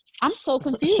ass. I'm so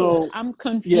confused. I'm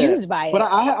confused by it. But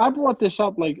I brought this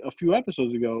up like a few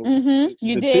episodes ago.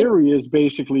 Mm-hmm, the theory is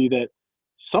basically that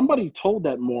somebody told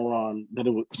that moron that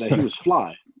he was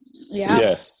fly. Yeah.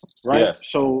 Yes. Right. Yes.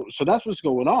 So that's what's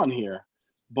going on here.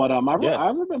 But I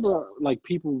remember like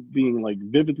people being like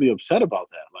vividly upset about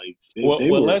that. Like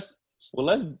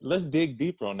let's dig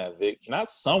deeper on that, Vic. Not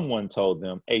someone told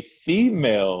them. A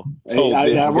female told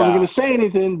this guy. I wasn't going to say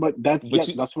anything, but that's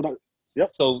what I.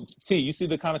 Yep. So, T, you see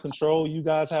the kind of control you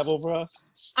guys have over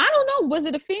us? I don't know. Was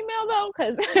it a female, though?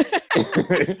 Because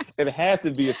it had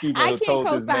to be a female who told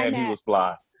this man he was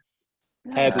fly.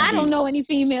 I don't know any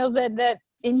females that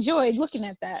enjoyed looking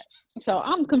at that. So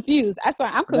I'm confused. That's why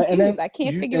I'm confused. I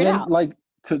can't figure it out. Like,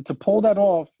 to pull that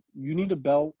off, you need a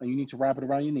belt and you need to wrap it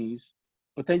around your knees.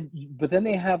 But then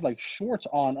they have like shorts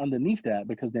on underneath that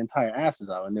because the entire ass is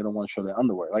out and they don't want to show their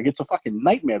underwear. Like, it's a fucking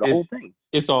nightmare, whole thing.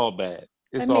 It's all bad.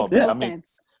 It's that all makes bad. No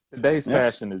sense. Today's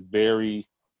fashion is very.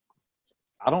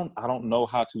 I don't know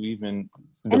how to even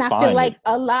define and I feel like it.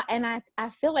 a lot, and I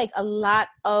feel like a lot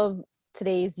of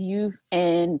today's youth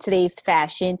and today's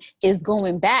fashion is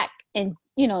going back and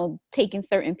taking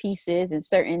certain pieces and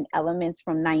certain elements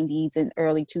from 90s and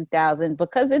early 2000s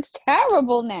because it's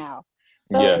terrible now.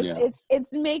 So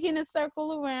it's making a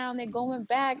circle around. They're going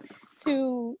back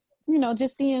to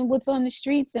just seeing what's on the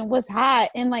streets and what's hot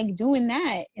and like doing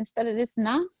that instead of this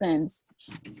nonsense.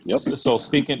 Yep.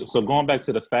 So going back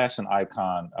to the fashion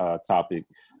icon topic,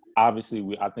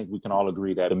 obviously I think we can all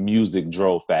agree that the music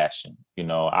drove fashion.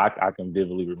 I can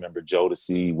vividly remember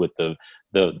Jodeci with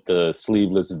the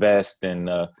sleeveless vest and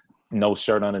no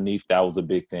shirt underneath. That was a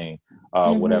big thing,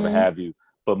 whatever have you.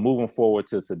 But moving forward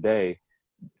to today,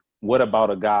 what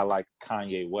about a guy like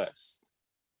Kanye West?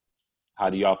 How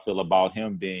do y'all feel about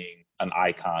him being an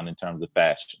icon in terms of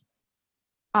fashion?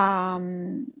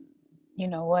 You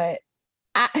know what?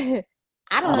 I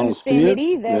don't understand it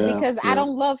either because I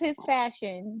don't love his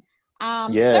fashion.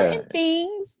 Certain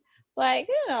things, like,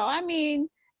 I mean,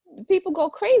 people go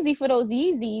crazy for those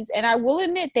Yeezys, and I will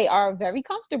admit they are very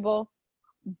comfortable,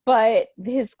 but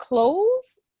his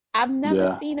clothes, I've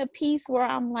never seen a piece where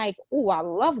I'm like, oh, I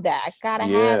love that. I gotta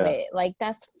have it. Like,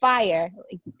 that's fire.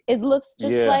 It looks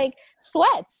just like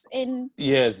sweats. And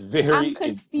it's very I'm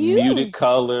confused. Muted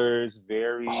colors,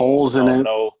 very holes in it.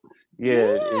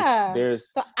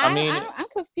 So I'm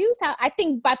confused how I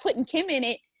think by putting Kim in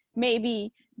it,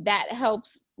 maybe that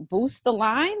helps boost the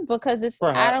line because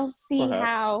I don't see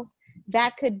how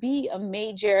that could be a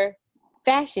major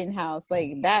fashion house.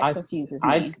 Like, that confuses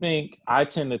me. I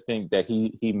tend to think that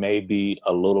he may be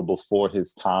a little before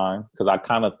his time because I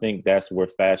kind of think that's where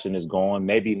fashion is going.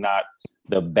 Maybe not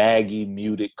the baggy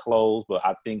muted clothes, but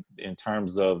I think in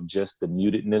terms of just the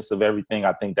mutedness of everything,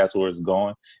 I think that's where it's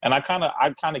going. And I kind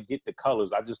of get the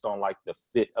colors. I just don't like the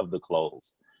fit of the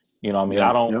clothes. You know what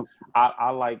I mean?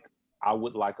 I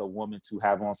would like a woman to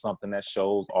have on something that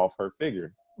shows off her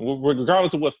figure,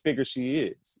 regardless of what figure she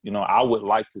is. I would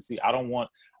like to see. I don't want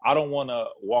to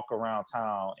walk around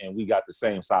town and we got the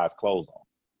same size clothes on.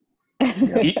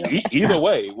 Either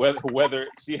way, whether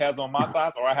she has on my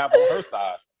size or I have on her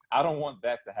size, I don't want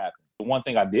that to happen. The one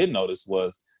thing I did notice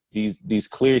was these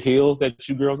clear heels that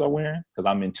you girls are wearing, because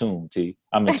I'm in tune, T.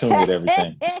 I'm in tune with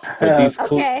everything. But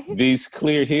these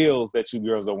clear heels that you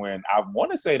girls are wearing, I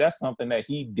want to say that's something that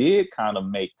he did kind of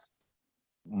make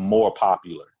more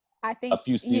popular. I think a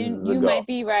few seasons ago. You might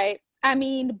be right. I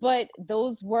mean, but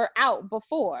those were out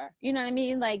before. You know what I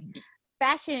mean? Like,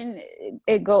 fashion,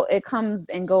 it comes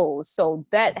and goes. So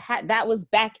that was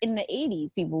back in the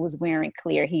 80s. People was wearing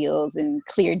clear heels and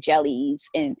clear jellies,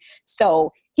 and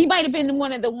so he might have been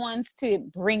one of the ones to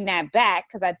bring that back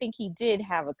because I think he did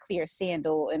have a clear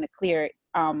sandal and a clear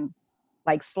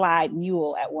like slide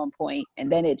mule at one point,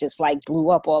 and then it just like blew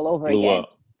up all over again.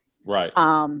 Right.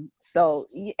 So,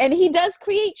 and he does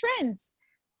create trends.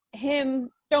 Him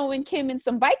throwing Kim in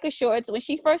some biker shorts. When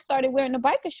she first started wearing the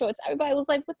biker shorts, everybody was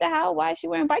like, what the hell? Why is she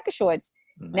wearing biker shorts?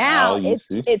 Now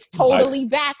it's totally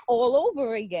back all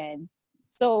over again.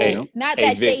 So not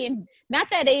that they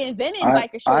invented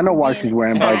biker shorts. I know why she's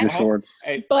wearing biker shorts.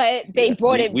 But they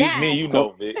brought it back. Me, you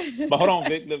know, Vic. But hold on,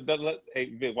 Vic.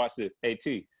 Hey, Vic, watch this. Hey,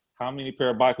 T, how many pair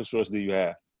of biker shorts do you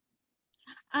have?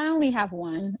 I only have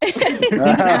one.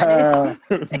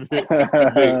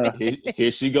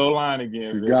 Here she go lying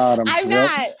again. Got him.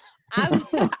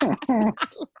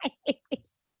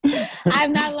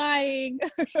 I'm not lying.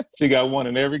 She got one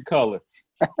in every color.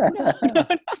 No.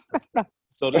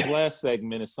 So this last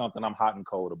segment is something I'm hot and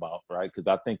cold about, right? Because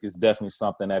I think it's definitely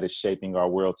something that is shaping our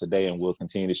world today and will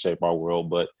continue to shape our world.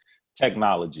 But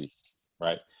technology,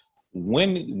 right?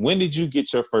 When did you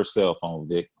get your first cell phone,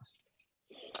 Vic?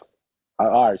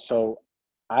 All right, so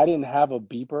I didn't have a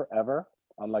beeper ever,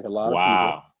 unlike a lot of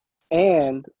people.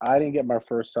 And I didn't get my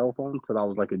first cell phone until I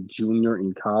was like a junior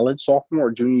in college, sophomore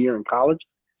or junior year in college,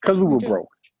 because we were broke.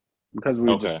 Because we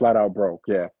were just flat out broke,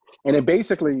 yeah. And it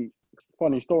basically,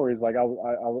 funny story is like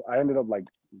I ended up like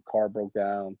car broke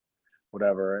down,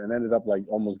 whatever, and ended up like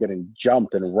almost getting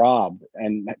jumped and robbed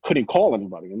and couldn't call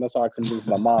anybody. And that's how I convinced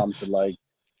my mom to like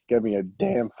get me a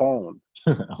damn phone.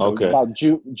 So about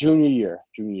junior year.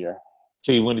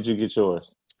 T, when did you get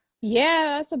yours?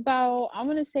 Yeah, that's about, I'm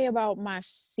going to say about my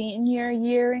senior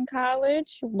year in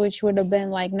college, which would have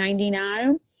been like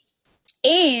 99.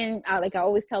 And I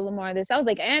always tell Lamar this, I was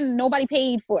like, and nobody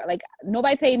paid for it. Like,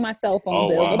 nobody paid my cell phone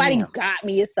bill. Wow. Nobody got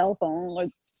me a cell phone. Like,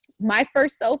 my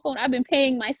first cell phone, I've been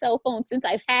paying my cell phone since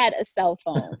I've had a cell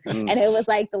phone. And it was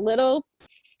like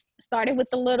started with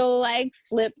the little like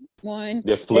flip one.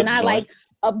 Then I like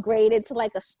upgraded to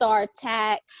like a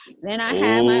StarTAC. Then I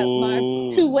had my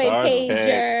two-way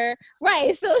pager.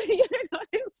 Right. So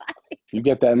it's like, you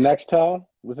get that Nextel?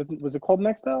 Was it called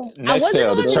Nextel?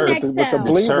 Nextel, the chirp. With the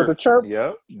bleep, with the chirp.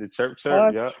 Yep. The chirp.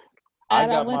 Yep. I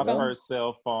got my first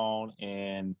cell phone,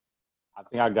 and I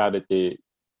think I got it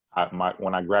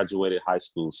when I graduated high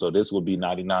school. So this would be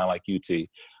 99 like UT.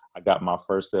 I got my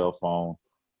first cell phone,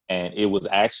 and it was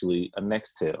actually a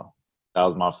Nextel. That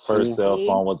was my first cell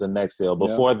phone, was a Nextel.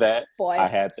 Before that, I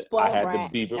had the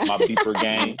beeper, my beeper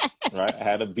game, right? I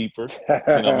had a beeper,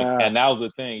 you know, and that was the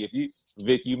thing. If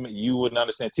Vic, you wouldn't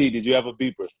understand. T, did you have a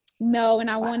beeper? No, and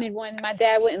I wanted one. My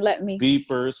dad wouldn't let me.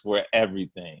 Beepers were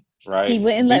everything, right? He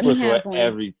wouldn't let me have one.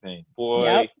 Everything,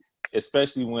 boy.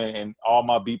 Especially and all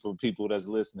my beeper people that's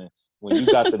listening, when you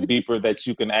got the beeper that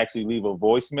you can actually leave a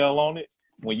voicemail on it.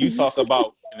 When you talk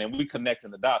about, and then we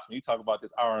connecting the dots. When you talk about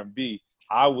this R&B,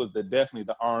 I was definitely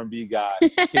the R&B guy.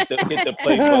 Hit the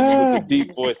play button with the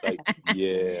deep voice, like,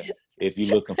 yeah. If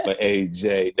you're looking for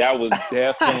AJ, that was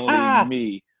definitely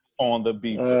me on the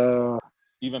beeper.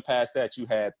 Even past that, you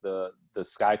had the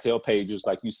SkyTel pagers,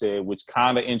 like you said, which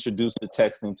kind of introduced the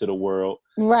texting to the world.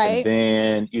 Right.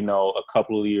 And then, a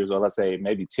couple of years, or let's say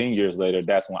maybe 10 years later,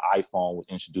 that's when iPhone would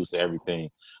introduce everything,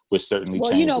 which certainly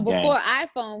changed the game. Before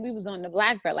iPhone, we was on the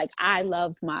BlackBerry. Like, I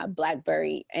loved my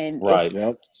BlackBerry. And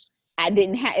if I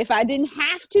didn't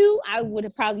have to, I would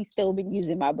have probably still been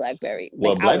using my BlackBerry.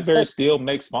 Well, BlackBerry still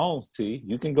makes phones, T.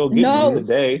 You can go get one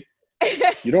today.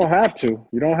 You don't have to.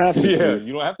 You don't have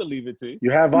to leave it to. You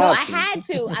have options. No, I had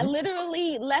to. I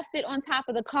literally left it on top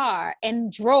of the car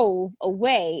and drove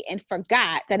away and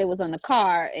forgot that it was on the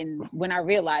car. And when I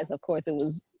realized, of course, it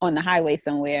was on the highway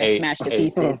somewhere, smashed to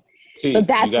pieces. T, so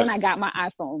that's when I got my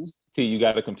iPhone. T, you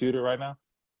got a computer right now?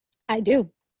 I do.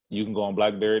 You can go on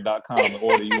blackberry.com and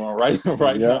order you one right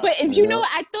now. But you know,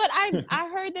 I thought I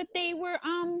heard that they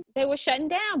were shutting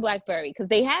down BlackBerry because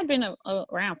they have been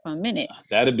around for a minute.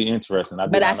 That'd be interesting. I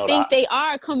think they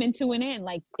are coming to an end.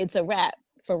 Like, it's a wrap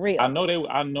for real. I know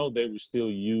they were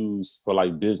still used for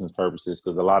like business purposes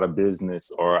because a lot of business,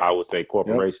 or I would say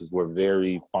corporations, were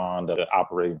very fond of the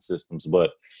operating systems.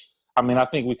 But I mean, I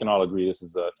think we can all agree this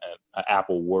is an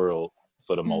Apple world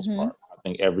for the most part. I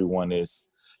think everyone is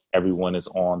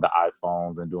on the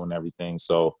iPhones and doing everything.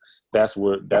 So that's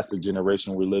the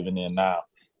generation we're living in now.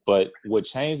 But what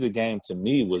changed the game to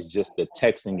me was just the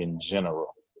texting in general.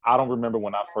 I don't remember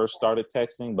when I first started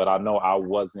texting, but I know I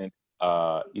wasn't,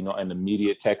 an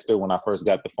immediate texter. When I first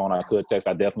got the phone, I could text.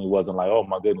 I definitely wasn't like, oh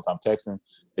my goodness, I'm texting.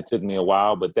 It took me a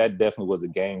while, but that definitely was a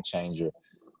game changer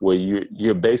where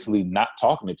you're basically not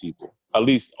talking to people. at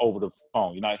least over the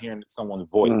phone. You're not hearing someone's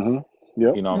voice. Mm-hmm.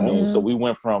 Yep. You know what I mean? So we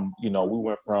went from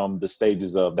the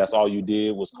stages of that's all you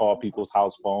did was call people's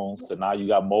house phones to now you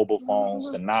got mobile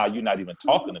phones to now you're not even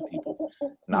talking to people.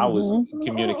 Now it's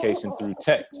communication through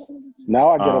text.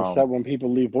 Now I get upset when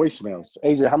people leave voicemails.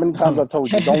 AJ, how many times I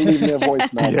told you don't leave me a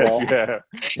voicemail, bro? Yes, yeah.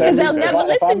 Because they'll never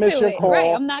listen to it. Call,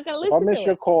 right, I'm not going to listen to it. If I miss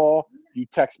your call, you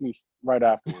text me right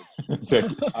afterwards.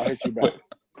 I'll hit you back.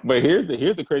 But here's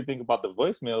the crazy thing about the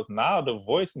voicemails. Now the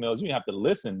voicemails, you don't have to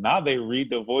listen. Now they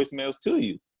read the voicemails to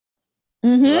you.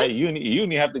 Right? You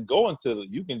didn't have to go into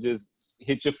you can just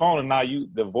hit your phone and now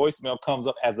the voicemail comes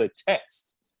up as a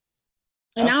text.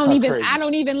 And I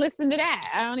don't even listen to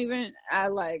that.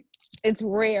 It's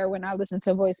rare when I listen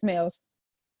to voicemails.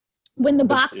 When the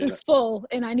box is full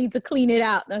and I need to clean it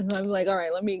out, that's when I'm like, all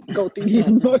right, let me go through these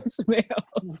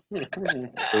voicemails.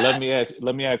 Let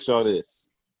me ask y'all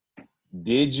this.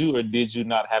 Did you or did you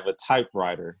not have a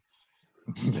typewriter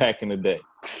back in the day?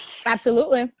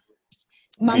 Absolutely.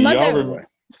 My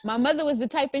mother was the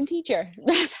typing teacher.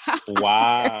 That's how.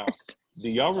 Wow. Do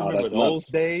y'all remember those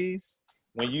days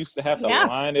when you used to have to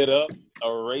line it up,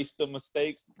 erase the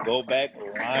mistakes, go back,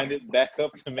 line it back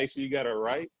up to make sure you got it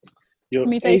right? Yo, let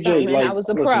me tell you something, man. I was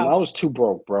a pro. I was too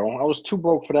broke, bro. I was too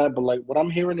broke for that. But like, what I'm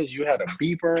hearing is you had a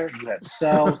beeper, you had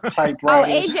cells,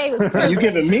 typewriters. Oh, AJ was privileged. You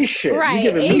giving me shit. Right.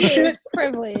 You giving AJ me shit. Was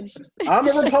privileged. I'm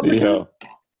a Republican. Yo.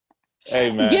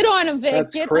 Hey man, get on him, Vic.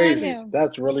 That's get crazy. on him.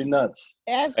 That's really nuts.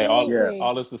 Absolutely. Hey,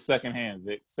 all this is secondhand,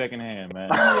 Vic. Secondhand, man.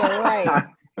 Yeah, right.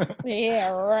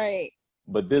 Yeah, right.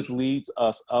 But this leads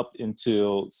us up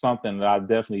into something that I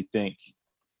definitely think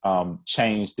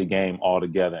changed the game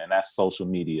altogether, and that's social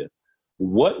media.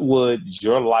 What would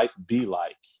your life be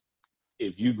like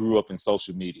if you grew up in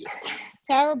social media?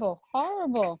 Terrible.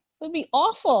 Horrible. It would be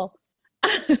awful.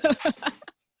 If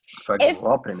I grew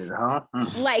up in it, huh?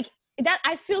 Like that,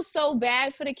 I feel so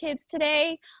bad for the kids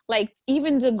today. Like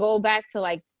even to go back to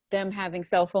like them having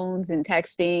cell phones and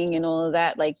texting and all of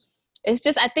that. Like it's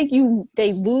just, I think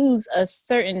they lose a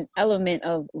certain element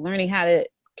of learning how to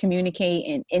communicate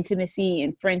and intimacy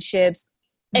and friendships.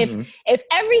 If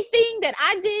everything that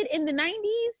I did in the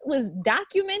 90s was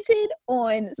documented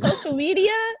on social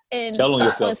media and tell on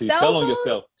yourself.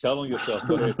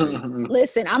 Go ahead, T.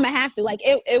 Listen, I'm gonna have to. Like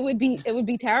it would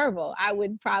be terrible. I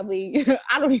would probably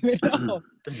I don't even know.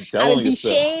 I would be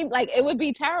shamed. Like it would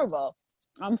be terrible.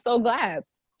 I'm so glad.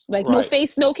 Like no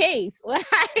face, no case.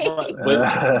 Right.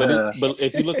 But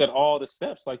if you look at all the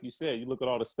steps, like you said, you look at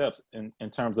all the steps in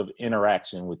terms of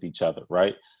interaction with each other,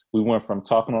 right? We went from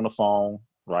talking on the phone,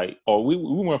 right? Or we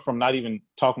went from not even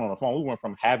talking on the phone. We went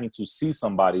from having to see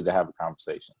somebody to have a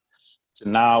conversation to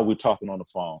now we're talking on the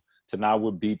phone, to now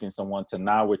we're beeping someone, to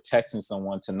now we're texting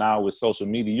someone, to now with social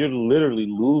media. You're literally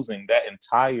losing that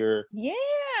entire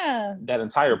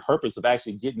purpose of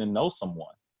actually getting to know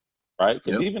someone, right?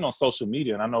 Because even on social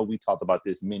media, and I know we talked about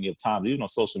this many of times, even on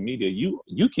social media,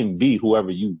 you can be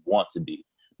whoever you want to be,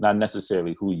 not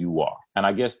necessarily who you are. And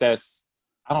I guess that's,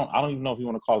 I don't even know if you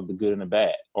want to call it the good and the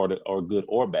bad, or good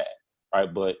or bad,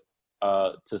 right? But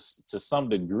to some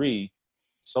degree,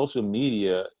 social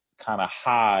media kind of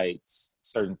hides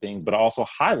certain things, but also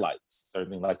highlights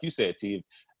certain things. Like you said, T,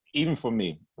 even for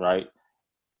me, right?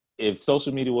 If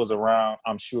social media was around,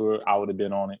 I'm sure I would have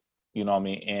been on it. You know what I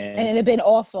mean? And it'd have been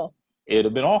awful. It'd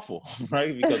have been awful,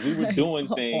 right? Because we were doing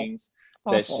things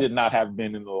that should not have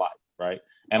been in the light, right?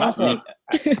 And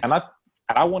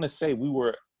I want to say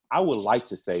I would like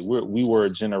to say we were a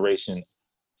generation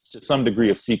to some degree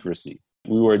of secrecy.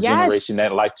 We were a generation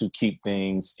that liked to keep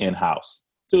things in-house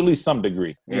to at least some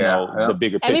degree, you know, the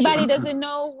bigger picture. Everybody doesn't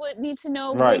need to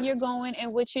know where you're going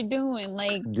and what you're doing.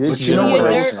 Like, this do your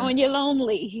dirt on your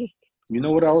lonely. You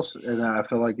know what else? And I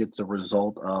feel like it's a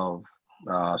result of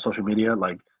social media.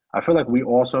 Like, I feel like we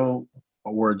also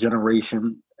were a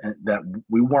generation that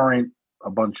we weren't a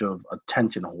bunch of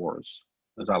attention whores,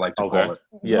 as I like to call it.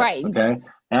 Yes. Right. Okay.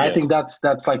 And I think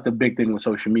that's like the big thing with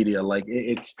social media. Like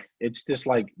it's this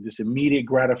like this immediate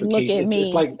gratification. Look at me.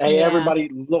 It's like, hey, everybody,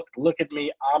 look at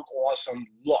me. I'm awesome.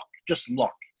 Just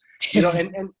look. You know,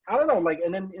 and I don't know, like,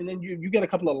 and then you get a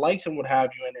couple of likes and what have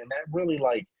you, and that really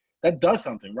like that does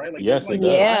something, right? Like, yes, like it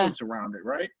does. science around it,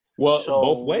 right? Well, so,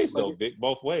 both ways though, Vic,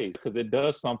 both ways, because it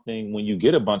does something when you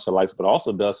get a bunch of likes, but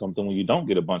also does something when you don't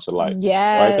get a bunch of likes.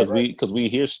 Yes. Right? Because we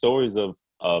hear stories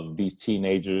of these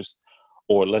teenagers,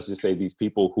 or let's just say these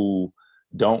people who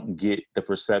don't get the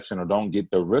perception or don't get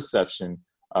the reception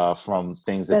from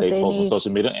things that they post on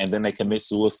social media, and then they commit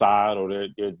suicide or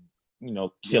they're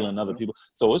killing other people.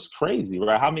 So it's crazy,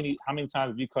 right? How many times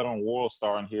have you cut on World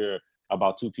Star and hear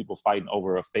about two people fighting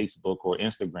over a Facebook or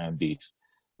Instagram beef?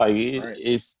 Like Right.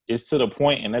 it's to the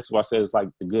point, and that's why I said it's like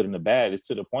the good and the bad. It's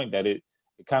to the point that it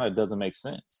kind of doesn't make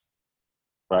sense,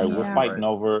 right? We're Yeah. fighting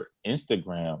over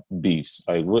Instagram beefs.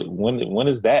 Like when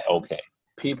is that okay?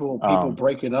 People Um,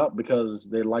 breaking up because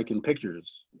they're liking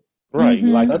pictures. right? You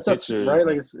like the That's pictures, right.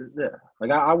 Like it's yeah.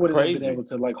 Like I wouldn't have been crazy able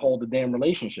to like hold the damn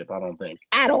relationship. I don't think.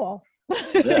 At all.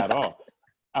 Yeah. at all.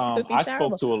 It'd be I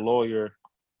terrible. spoke to a lawyer.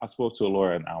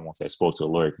 And I won't say spoke to a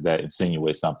lawyer because that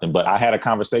insinuates something, but I had a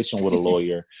conversation with a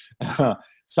lawyer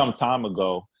some time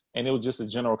ago, and it was just a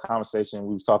general conversation.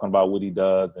 We was talking about what he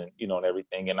does and, and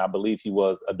everything. And I believe he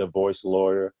was a divorce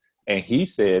lawyer. And he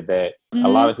said that a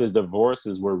lot of his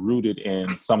divorces were rooted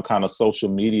in some kind of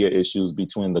social media issues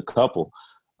between the couple,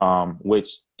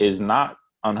 which is not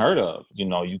unheard of.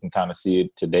 You can kind of see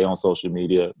it today on social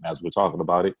media as we're talking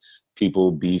about it.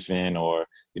 People beefing, or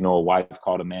a wife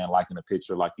called a man liking a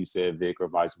picture, like you said, Vic, or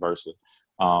vice versa.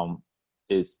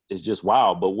 It's just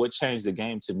wild. But what changed the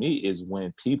game to me is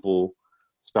when people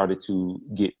started to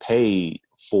get paid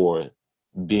for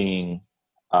being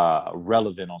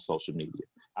relevant on social media.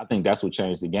 I think that's what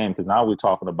changed the game, because now we're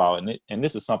talking about, and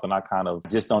this is something I kind of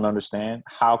just don't understand.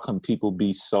 How can people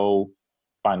be so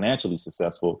financially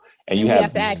successful and you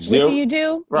have to ask, zero, what do you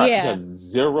do? right? Yeah. You have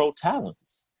zero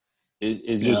talents.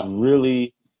 It's just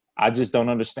really, I just don't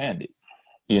understand it.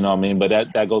 You know what I mean? But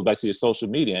that goes back to your social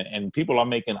media, and people are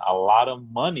making a lot of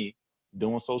money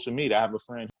doing social media. I have a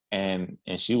friend, and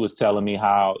she was telling me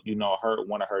how,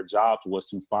 one of her jobs was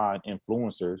to find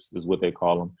influencers, is what they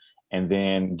call them, and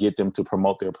then get them to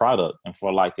promote their product. And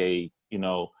for like a,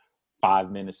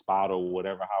 5-minute spot or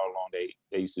whatever, how long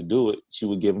they used to do it, she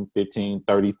would give them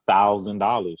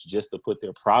 $15,000-$30,000 just to put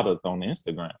their product on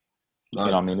Instagram. Nice.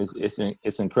 You know what I mean?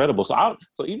 It's incredible. So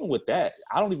even with that,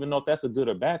 I don't even know if that's a good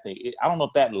or bad thing. I don't know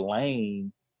if that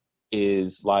lane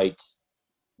is like,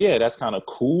 yeah, that's kind of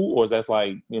cool, or that's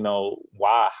like,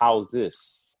 why? How's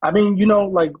this? I mean,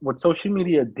 like what social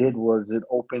media did was it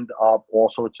opened up all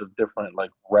sorts of different like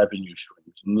revenue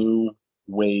streams, new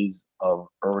ways of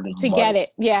earning To money, get it,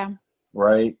 yeah.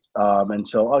 right? And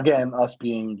so again, us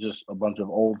being just a bunch of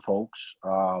old folks,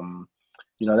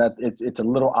 that it's a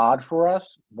little odd for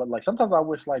us, but like sometimes I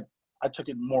wish like I took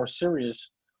it more serious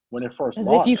when it first As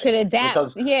launched. if you could adapt,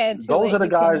 because to those it. are the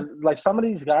You guys, can... like some of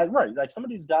these guys, right? Like some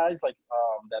of these guys, like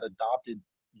that adopted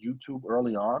YouTube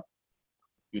early on,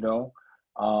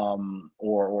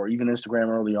 or even Instagram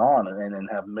early on, and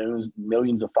have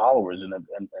millions of followers and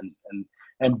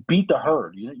beat the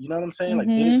herd. You know what I'm saying? Like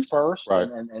did it first, right.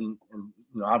 and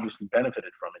obviously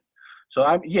benefited from it.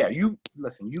 So you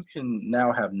can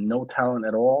now have no talent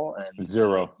at all and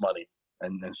zero money,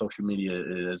 and social media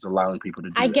is allowing people to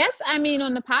do I that. guess, I mean,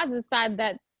 on the positive side,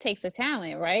 that takes a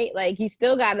talent, right? Like you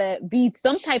still gotta be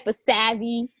some type of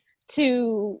savvy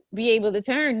to be able to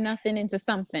turn nothing into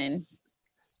something.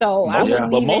 So I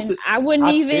wouldn't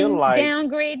even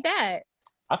downgrade that.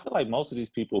 I feel like most of these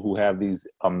people who have these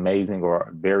amazing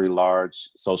or very large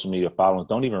social media followings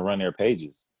don't even run their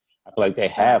pages. I feel like they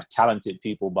have talented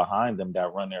people behind them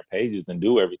that run their pages and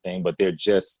do everything, but they're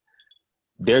just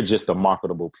a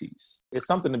marketable piece. It's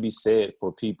something to be said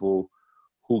for people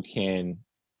who can,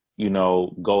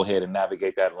 go ahead and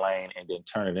navigate that lane and then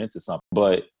turn it into something.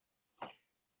 But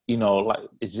like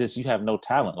it's just, you have no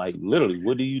talent. Like literally,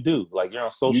 what do you do? Like you're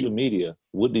on social media.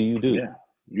 What do you do? Yeah,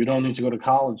 you don't need to go to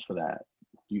college for that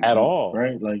at all,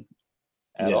 right? Like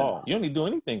at all. You don't need to do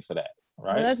anything for that,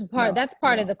 right? Well, that's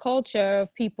part of the culture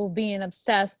of people being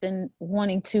obsessed and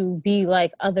wanting to be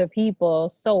like other people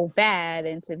so bad,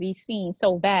 and to be seen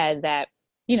so bad that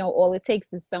all it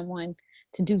takes is someone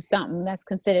to do something that's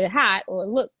considered hot or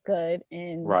look good,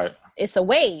 and it's a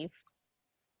wave.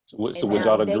 So would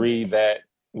y'all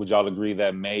agree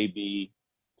that maybe,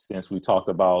 since we talked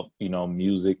about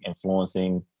music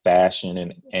influencing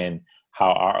fashion and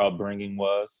how our upbringing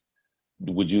was,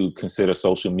 would you consider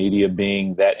social media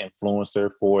being that influencer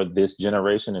for this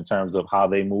generation in terms of how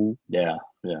they move? Yeah,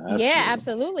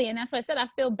 absolutely. And that's why I said I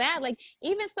feel bad. Like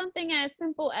even something as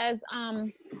simple as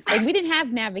like we didn't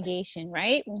have navigation,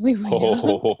 right? When we were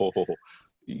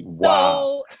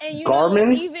wow. So, and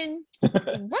Garmin? even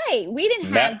right, we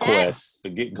didn't have that. MapQuest,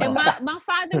 forget and Garmin. my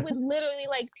father would literally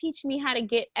like teach me how to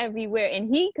get everywhere, and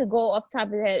he could go up top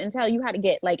of the head and tell you how to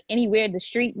get like anywhere, the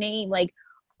street name, like.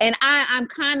 And I'm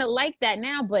kind of like that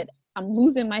now, but I'm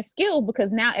losing my skill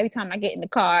because now every time I get in the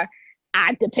car,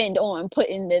 I depend on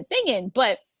putting the thing in.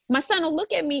 But my son will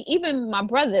look at me, even my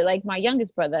brother, like my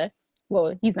youngest brother.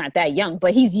 Well, he's not that young,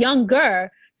 but he's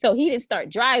younger. So he didn't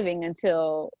start driving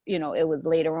until, it was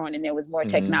later on and there was more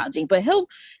technology. But he'll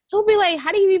he'll be like,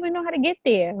 how do you even know how to get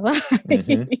there? Right.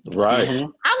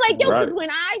 I'm like, yo, because Right. when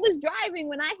I was driving,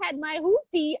 when I had my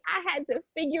hoopty, I had to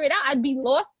figure it out. I'd be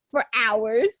lost for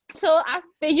hours till I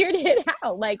figured it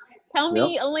out. Like, tell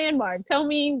me a landmark, tell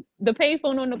me the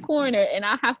payphone on the corner, and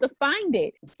I have to find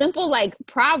it. Simple, like,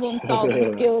 problem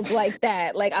solving skills like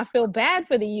that. Like, I feel bad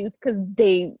for the youth because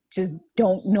they just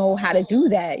don't know how to do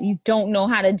that. You don't know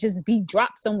how to just be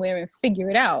dropped somewhere and figure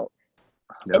it out.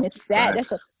 And it's sad.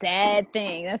 That's a sad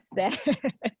thing. That's sad.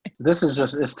 This is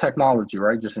just, it's technology,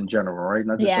 right? Just in general, right?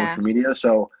 Not just Yeah. social media.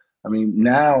 So, I mean,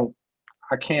 now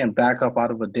I can't back up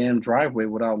out of a damn driveway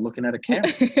without looking at a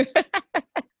camera.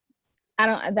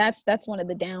 That's one of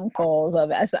the downfalls of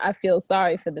it. I feel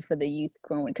sorry for the youth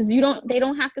growing because they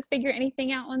don't have to figure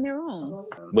anything out on their own.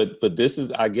 But this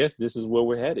is, I guess this is where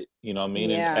we're headed. You know what I mean?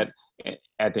 Yeah. And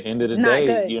at the end of the Not day,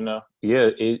 good. you know,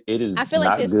 it is I feel like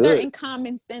not there's good. certain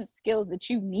common sense skills that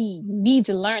you need. You need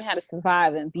to learn how to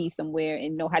survive and be somewhere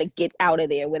and know how to get out of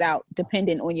there without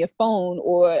depending on your phone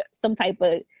or some type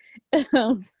of,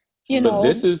 you know.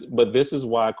 But this is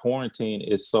why quarantine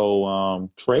is so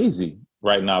crazy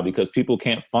right now, because people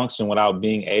can't function without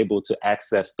being able to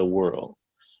access the world.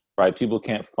 Right? People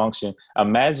can't function.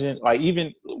 Imagine, like,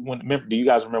 even do you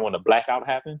guys remember when the blackout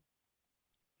happened?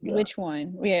 Yeah. Which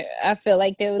one? Yeah, I feel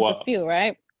like there was a few,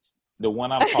 right? The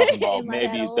one I'm talking about, Am I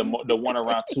maybe that the one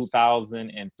around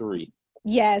 2003.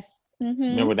 Yes. Mm-hmm.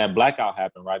 Remember that blackout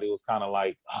happened, right? It was kind of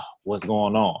like, oh, what's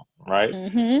going on, right?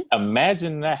 Mm-hmm.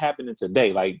 Imagine that happening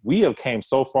today. Like, we have came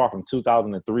so far from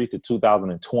 2003 to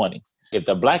 2020. If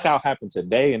the blackout happened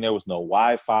today and there was no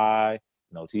Wi-Fi,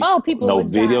 no TV, people no would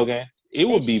video die. games, it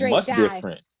would be much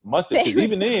different. Because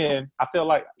even die. then, I felt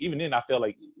like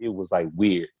it was like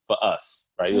weird for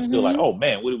us, right? It was still like, oh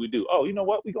man, what do we do? Oh, you know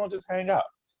what? We're gonna just hang out.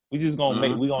 We just gonna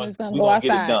we're gonna go outside.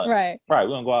 get it done. Right. We're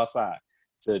gonna go outside.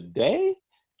 Today,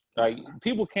 like,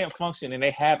 people can't function and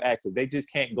they have access. They just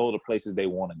can't go to places they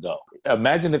want to go.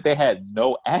 Imagine if they had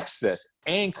no access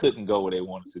and couldn't go where they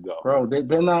wanted to go. Bro,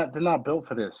 they're not built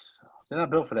for this. They're not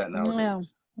built for that nowadays. No.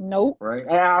 Nope. Right?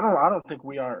 And I don't think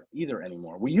we are either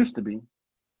anymore. We used to be.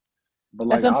 But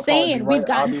that's what I'm saying. We've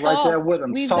gotten soft. Right there with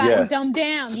them. We've gotten dumbed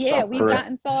down. Yeah, we've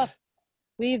gotten soft.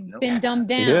 We've been dumbed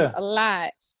down a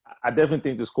lot. I definitely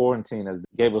think this quarantine has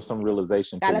gave us some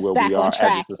realization Got to us where back we on are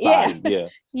track. as a society.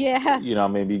 Yeah. You know, I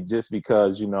mean, just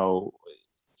because, you know,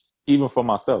 even for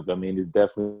myself, I mean, it's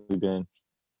definitely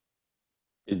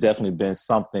been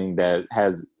something that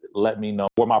has let me know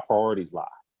where my priorities lie.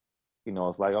 You know,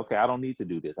 it's like, okay, I don't need to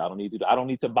do this. I don't need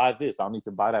to buy this. I don't need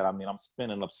to buy that. I mean, I'm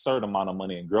spending an absurd amount of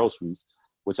money in groceries,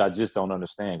 which I just don't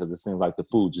understand because it seems like the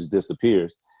food just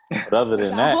disappears. But other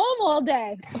than that, home all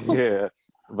day. Yeah.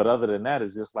 But other than that,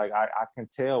 it's just like I can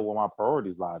tell where my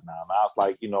priorities lie now. Now it's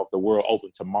like, you know, if the world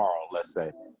opened tomorrow, let's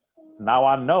say, now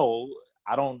I know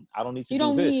I don't need to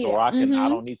do this, or I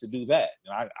don't need to do that.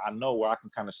 And I know where I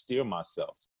can kind of steer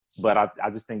myself. But I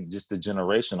just think just the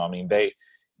generation, I mean,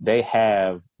 they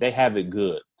have it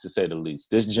good, to say the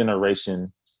least. This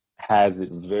generation has it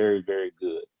very, very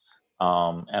good.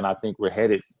 And I think we're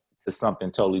headed to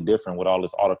something totally different with all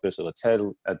this artificial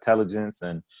intelligence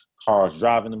and cars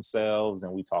driving themselves.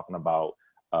 And we talking about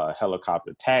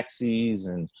helicopter taxis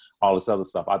and all this other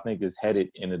stuff. I think it's headed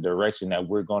in a direction that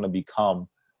we're going to become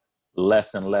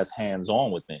less and less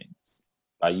hands-on with things.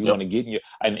 Like, you're going to get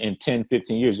in 10,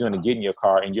 15 years, you're going to get in your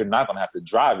car and you're not going to have to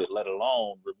drive it, let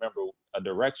alone remember a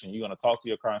direction. You're going to talk to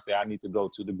your car and say, I need to go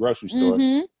to the grocery store.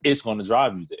 It's going to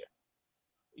drive you there.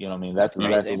 You know what I mean? That's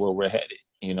exactly where we're headed.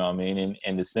 You know what I mean?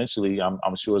 And essentially,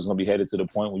 I'm sure it's going to be headed to the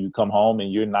point where you come home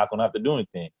and you're not going to have to do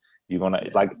anything. You're going to,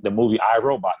 like the movie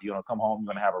iRobot, you're going to come home, you're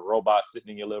going to have a robot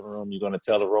sitting in your living room. You're going to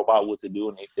tell the robot what to do,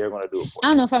 and they're going to do it for you. I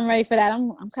don't know if I'm ready for that.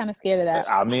 I'm kind of scared of that.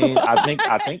 I mean, I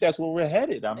think that's where we're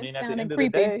headed. I mean, at the end of the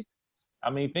day, I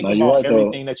mean, think about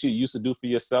everything that you used to do for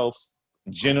yourself,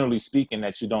 generally speaking,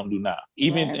 that you don't do now.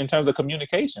 Even in terms of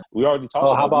communication. We already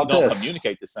talked about we don't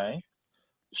communicate the same.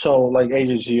 So, like,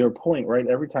 AJ, to your point, right?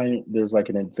 Every time there's like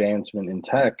an advancement in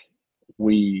tech,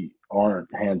 we aren't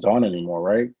hands-on anymore,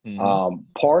 right?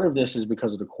 Part of this is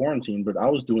because of the quarantine, but I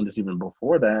was doing this even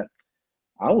before that.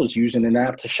 I was using an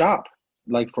app to shop,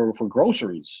 like for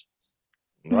groceries,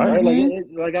 right?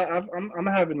 Like I'm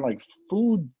having like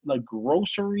food, like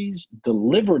groceries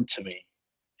delivered to me,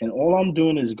 and all I'm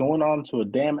doing is going on to a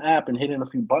damn app and hitting a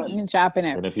few buttons, and shopping it,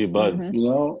 hitting a few buttons, you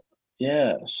know.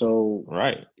 Yeah, so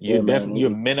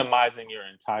you're minimizing your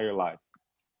entire life.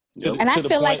 And I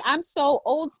feel like I'm so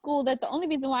old school that the only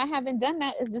reason why I haven't done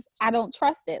that is just I don't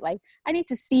trust it. Like, I need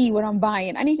to see what I'm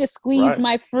buying. I need to squeeze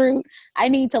my fruit. I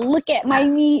need to look at my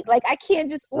meat. Like, I can't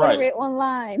just order it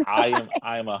online. I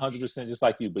am 100% just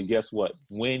like you. But guess what?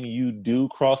 When you do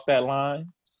cross that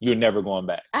line, you're never going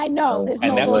back. I know. There's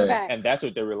no going back. And that's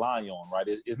what they're relying on, right?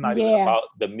 It's not even about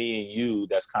the me and you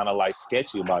that's kind of like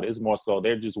sketchy about it. It's more so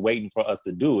they're just waiting for us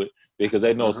to do it because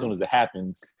they know as soon as it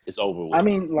happens, it's over with. I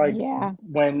mean, like,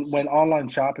 when online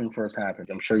shopping first happened,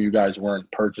 I'm sure you guys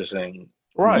weren't purchasing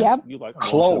you like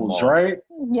clothes, right?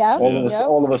 Yeah.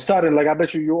 All of a sudden, like, I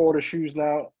bet you order shoes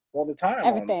now all the time.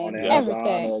 Everything. On Amazon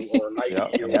or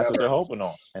Nike, and that's what they're hoping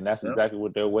on. And that's exactly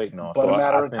what they're waiting on. But a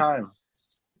matter of time.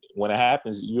 When it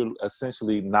happens, you're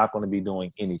essentially not going to be doing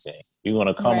anything. You're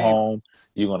going to come home,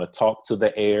 you're going to talk to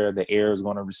the air is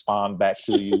going to respond back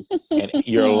to you, and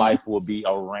your life will be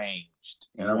arranged.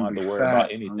 You don't have to worry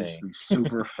about anything. I'm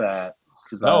super fat.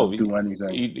 I don't do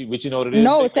anything. But you know what it is?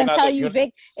 No, it's going to tell you,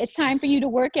 Vic, it's time for you to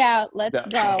work out. Let's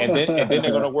go. And then they're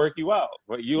going to work you out.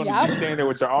 But you're going to be standing there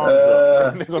with your arms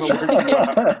up. And they're going to work you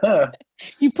out.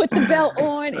 You put the belt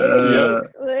on and it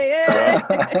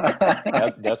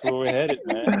That's where we're headed,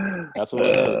 man. That's where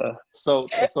we're headed. So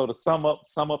to sum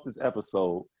up this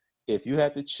episode, if you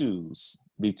had to choose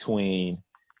between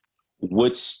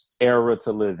which era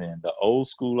to live in, the old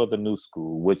school or the new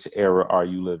school, which era are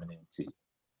you living in, T?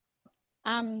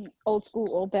 I'm old school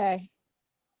all day.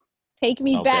 Take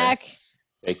me back.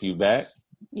 Take you back?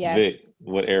 Yes. Vic,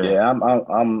 what era? Yeah, I'm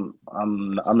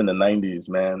in the 90s,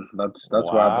 man. That's where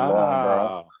I belong,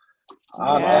 bro.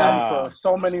 I am for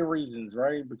so many reasons,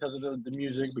 right? Because of the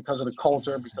music, because of the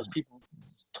culture, because people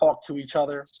talk to each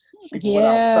other, people went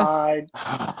outside.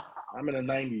 I'm in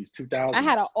the 90s, 2000s. I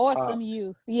had an awesome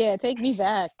youth. Yeah, take me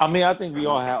back. I mean, I think we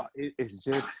all have. It's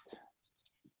just,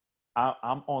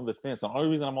 I'm on the fence. The only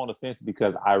reason I'm on the fence is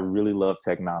because I really love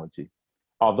technology.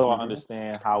 Although I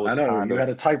understand how it's kind of. You had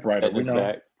a typewriter. We know.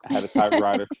 Back. I had a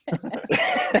typewriter.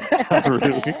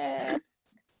 Really?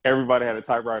 Everybody had a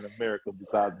typewriter in America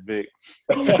besides Vic.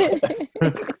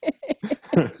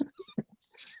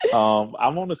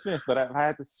 I'm on the fence, but if I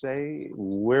had to say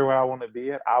where would I want to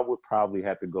be at, I would probably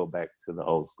have to go back to the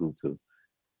old school too.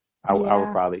 I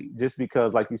would probably, just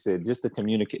because, like you said, just to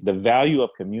communicate, the value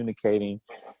of communicating,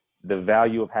 the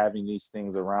value of having these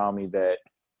things around me that,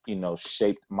 you know,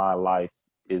 shaped my life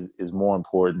is more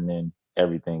important than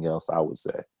everything else, I would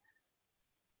say.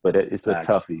 But it's a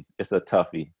toughie. It's a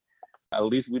toughie. At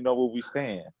least we know where we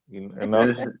stand. You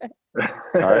know?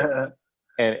 All right.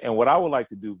 And what I would like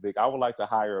to do, Vic, I would like to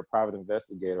hire a private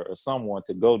investigator or someone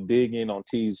to go dig in on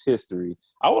T's history.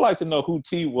 I would like to know who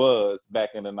T was back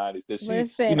in the 90s.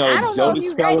 Listen, you know, Jody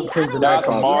Skeletons and Doc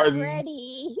Martens.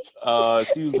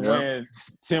 She was wearing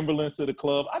Timberlands to the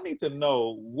club. I need to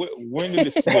know when did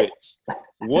it switch?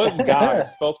 What guy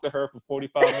spoke to her for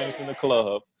 45 minutes in the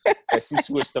club and she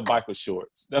switched to biker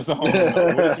shorts? That's all I know.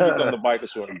 When did she become the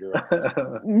biker short girl?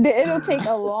 It'll take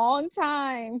a long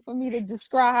time for me to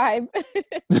describe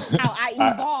how I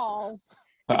evolved.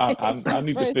 I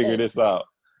need to figure this out.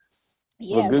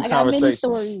 Yes, I got many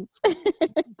stories.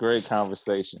 Great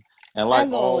conversation. And like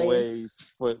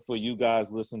always, for you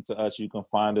guys listening to us, you can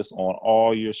find us on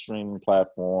all your streaming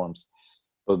platforms.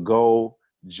 But go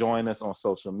join us on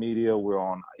social media. We're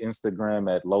on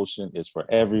Instagram at Lotion is for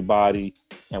Everybody.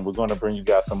 And we're going to bring you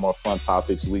guys some more fun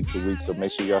topics week to week. So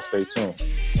make sure y'all stay tuned.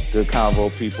 Good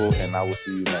convo, people. And I will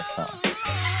see you next time.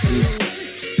 Peace.